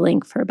hold a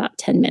link for about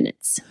 10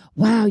 minutes.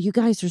 Wow, you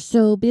guys are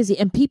so busy.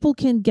 And people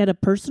can get a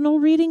personal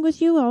reading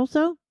with you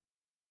also?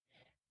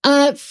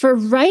 For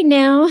right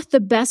now, the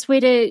best way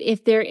to,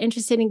 if they're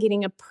interested in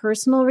getting a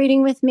personal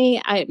reading with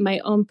me, my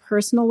own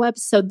personal web.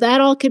 So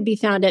that all could be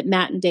found at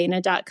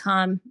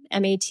mattanddana.com,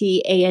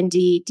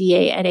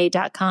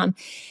 MATANDDANA.com.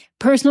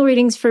 Personal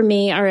readings for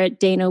me are at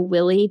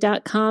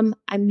danawiley.com.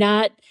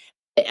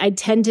 I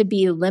tend to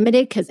be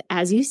limited because,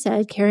 as you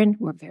said, Karen,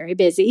 we're very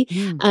busy.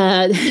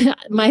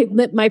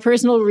 My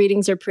personal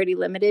readings are pretty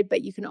limited,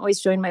 but you can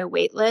always join my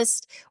wait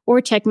list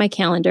or check my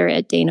calendar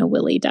at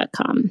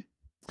danawiley.com.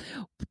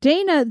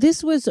 Dana,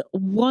 this was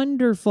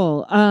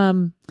wonderful.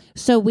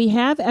 So we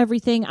have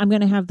everything. I'm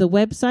going to have the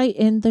website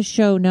in the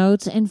show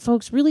notes, and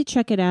folks, really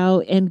check it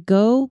out and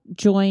go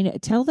join.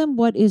 Tell them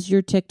what is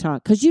your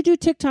TikTok, because you do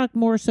TikTok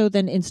more so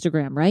than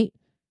Instagram, right?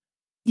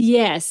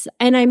 Yes.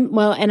 And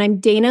I'm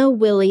Dana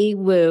Wiley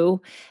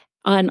Woo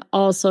on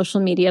all social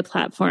media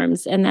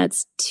platforms. And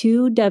that's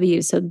 2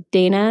 W's. So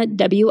Dana,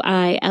 Willey,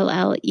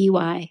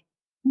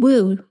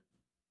 Woo,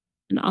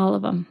 and all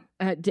of them.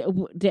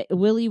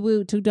 Willy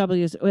Woo, 2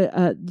 W's.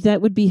 That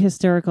would be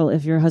hysterical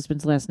if your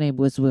husband's last name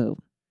was Woo.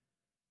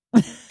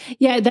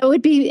 Yeah, that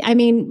would be,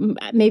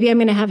 maybe I'm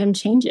going to have him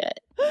change it.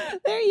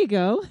 There you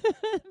go.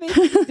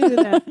 Maybe you do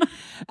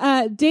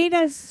that.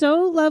 Dana,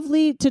 so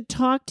lovely to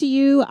talk to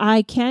you.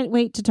 I can't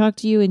wait to talk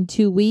to you in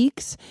 2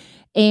 weeks.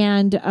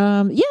 And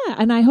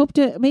and I hope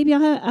to,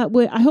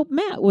 I hope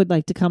Matt would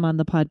like to come on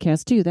the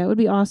podcast too. That would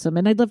be awesome.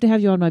 And I'd love to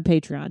have you on my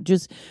Patreon.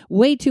 Just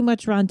way too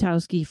much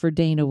Rontowski for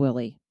Dana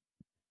Wiley.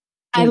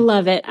 I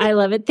love it. I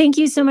love it. Thank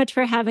you so much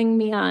for having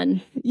me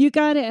on. You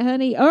got it,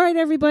 honey. All right,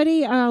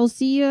 everybody. I'll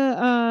see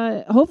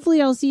you.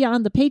 Hopefully I'll see you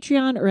on the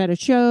Patreon or at a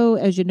show.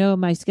 As you know,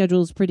 my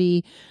schedule is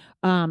pretty,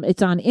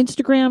 it's on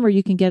Instagram, or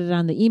you can get it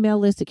on the email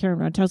list at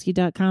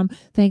karenrontowski.com.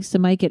 Thanks to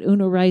Mike at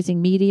Uno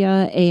Rising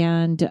Media.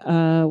 And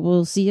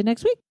we'll see you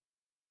next week.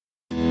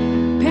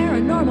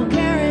 Paranormal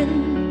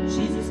Karen.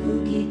 She's a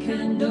spooky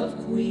kind of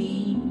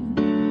queen.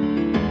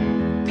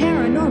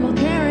 Paranormal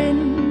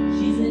Karen.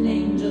 She's an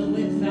angel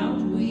without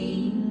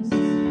wings.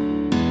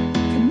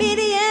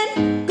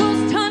 Comedian,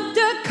 ghost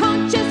hunter,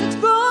 conscious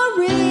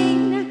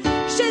exploring.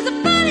 She's a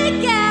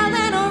funny gal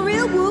and a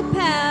real woo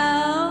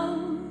pal.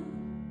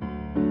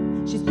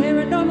 She's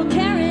Paranormal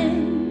Karen.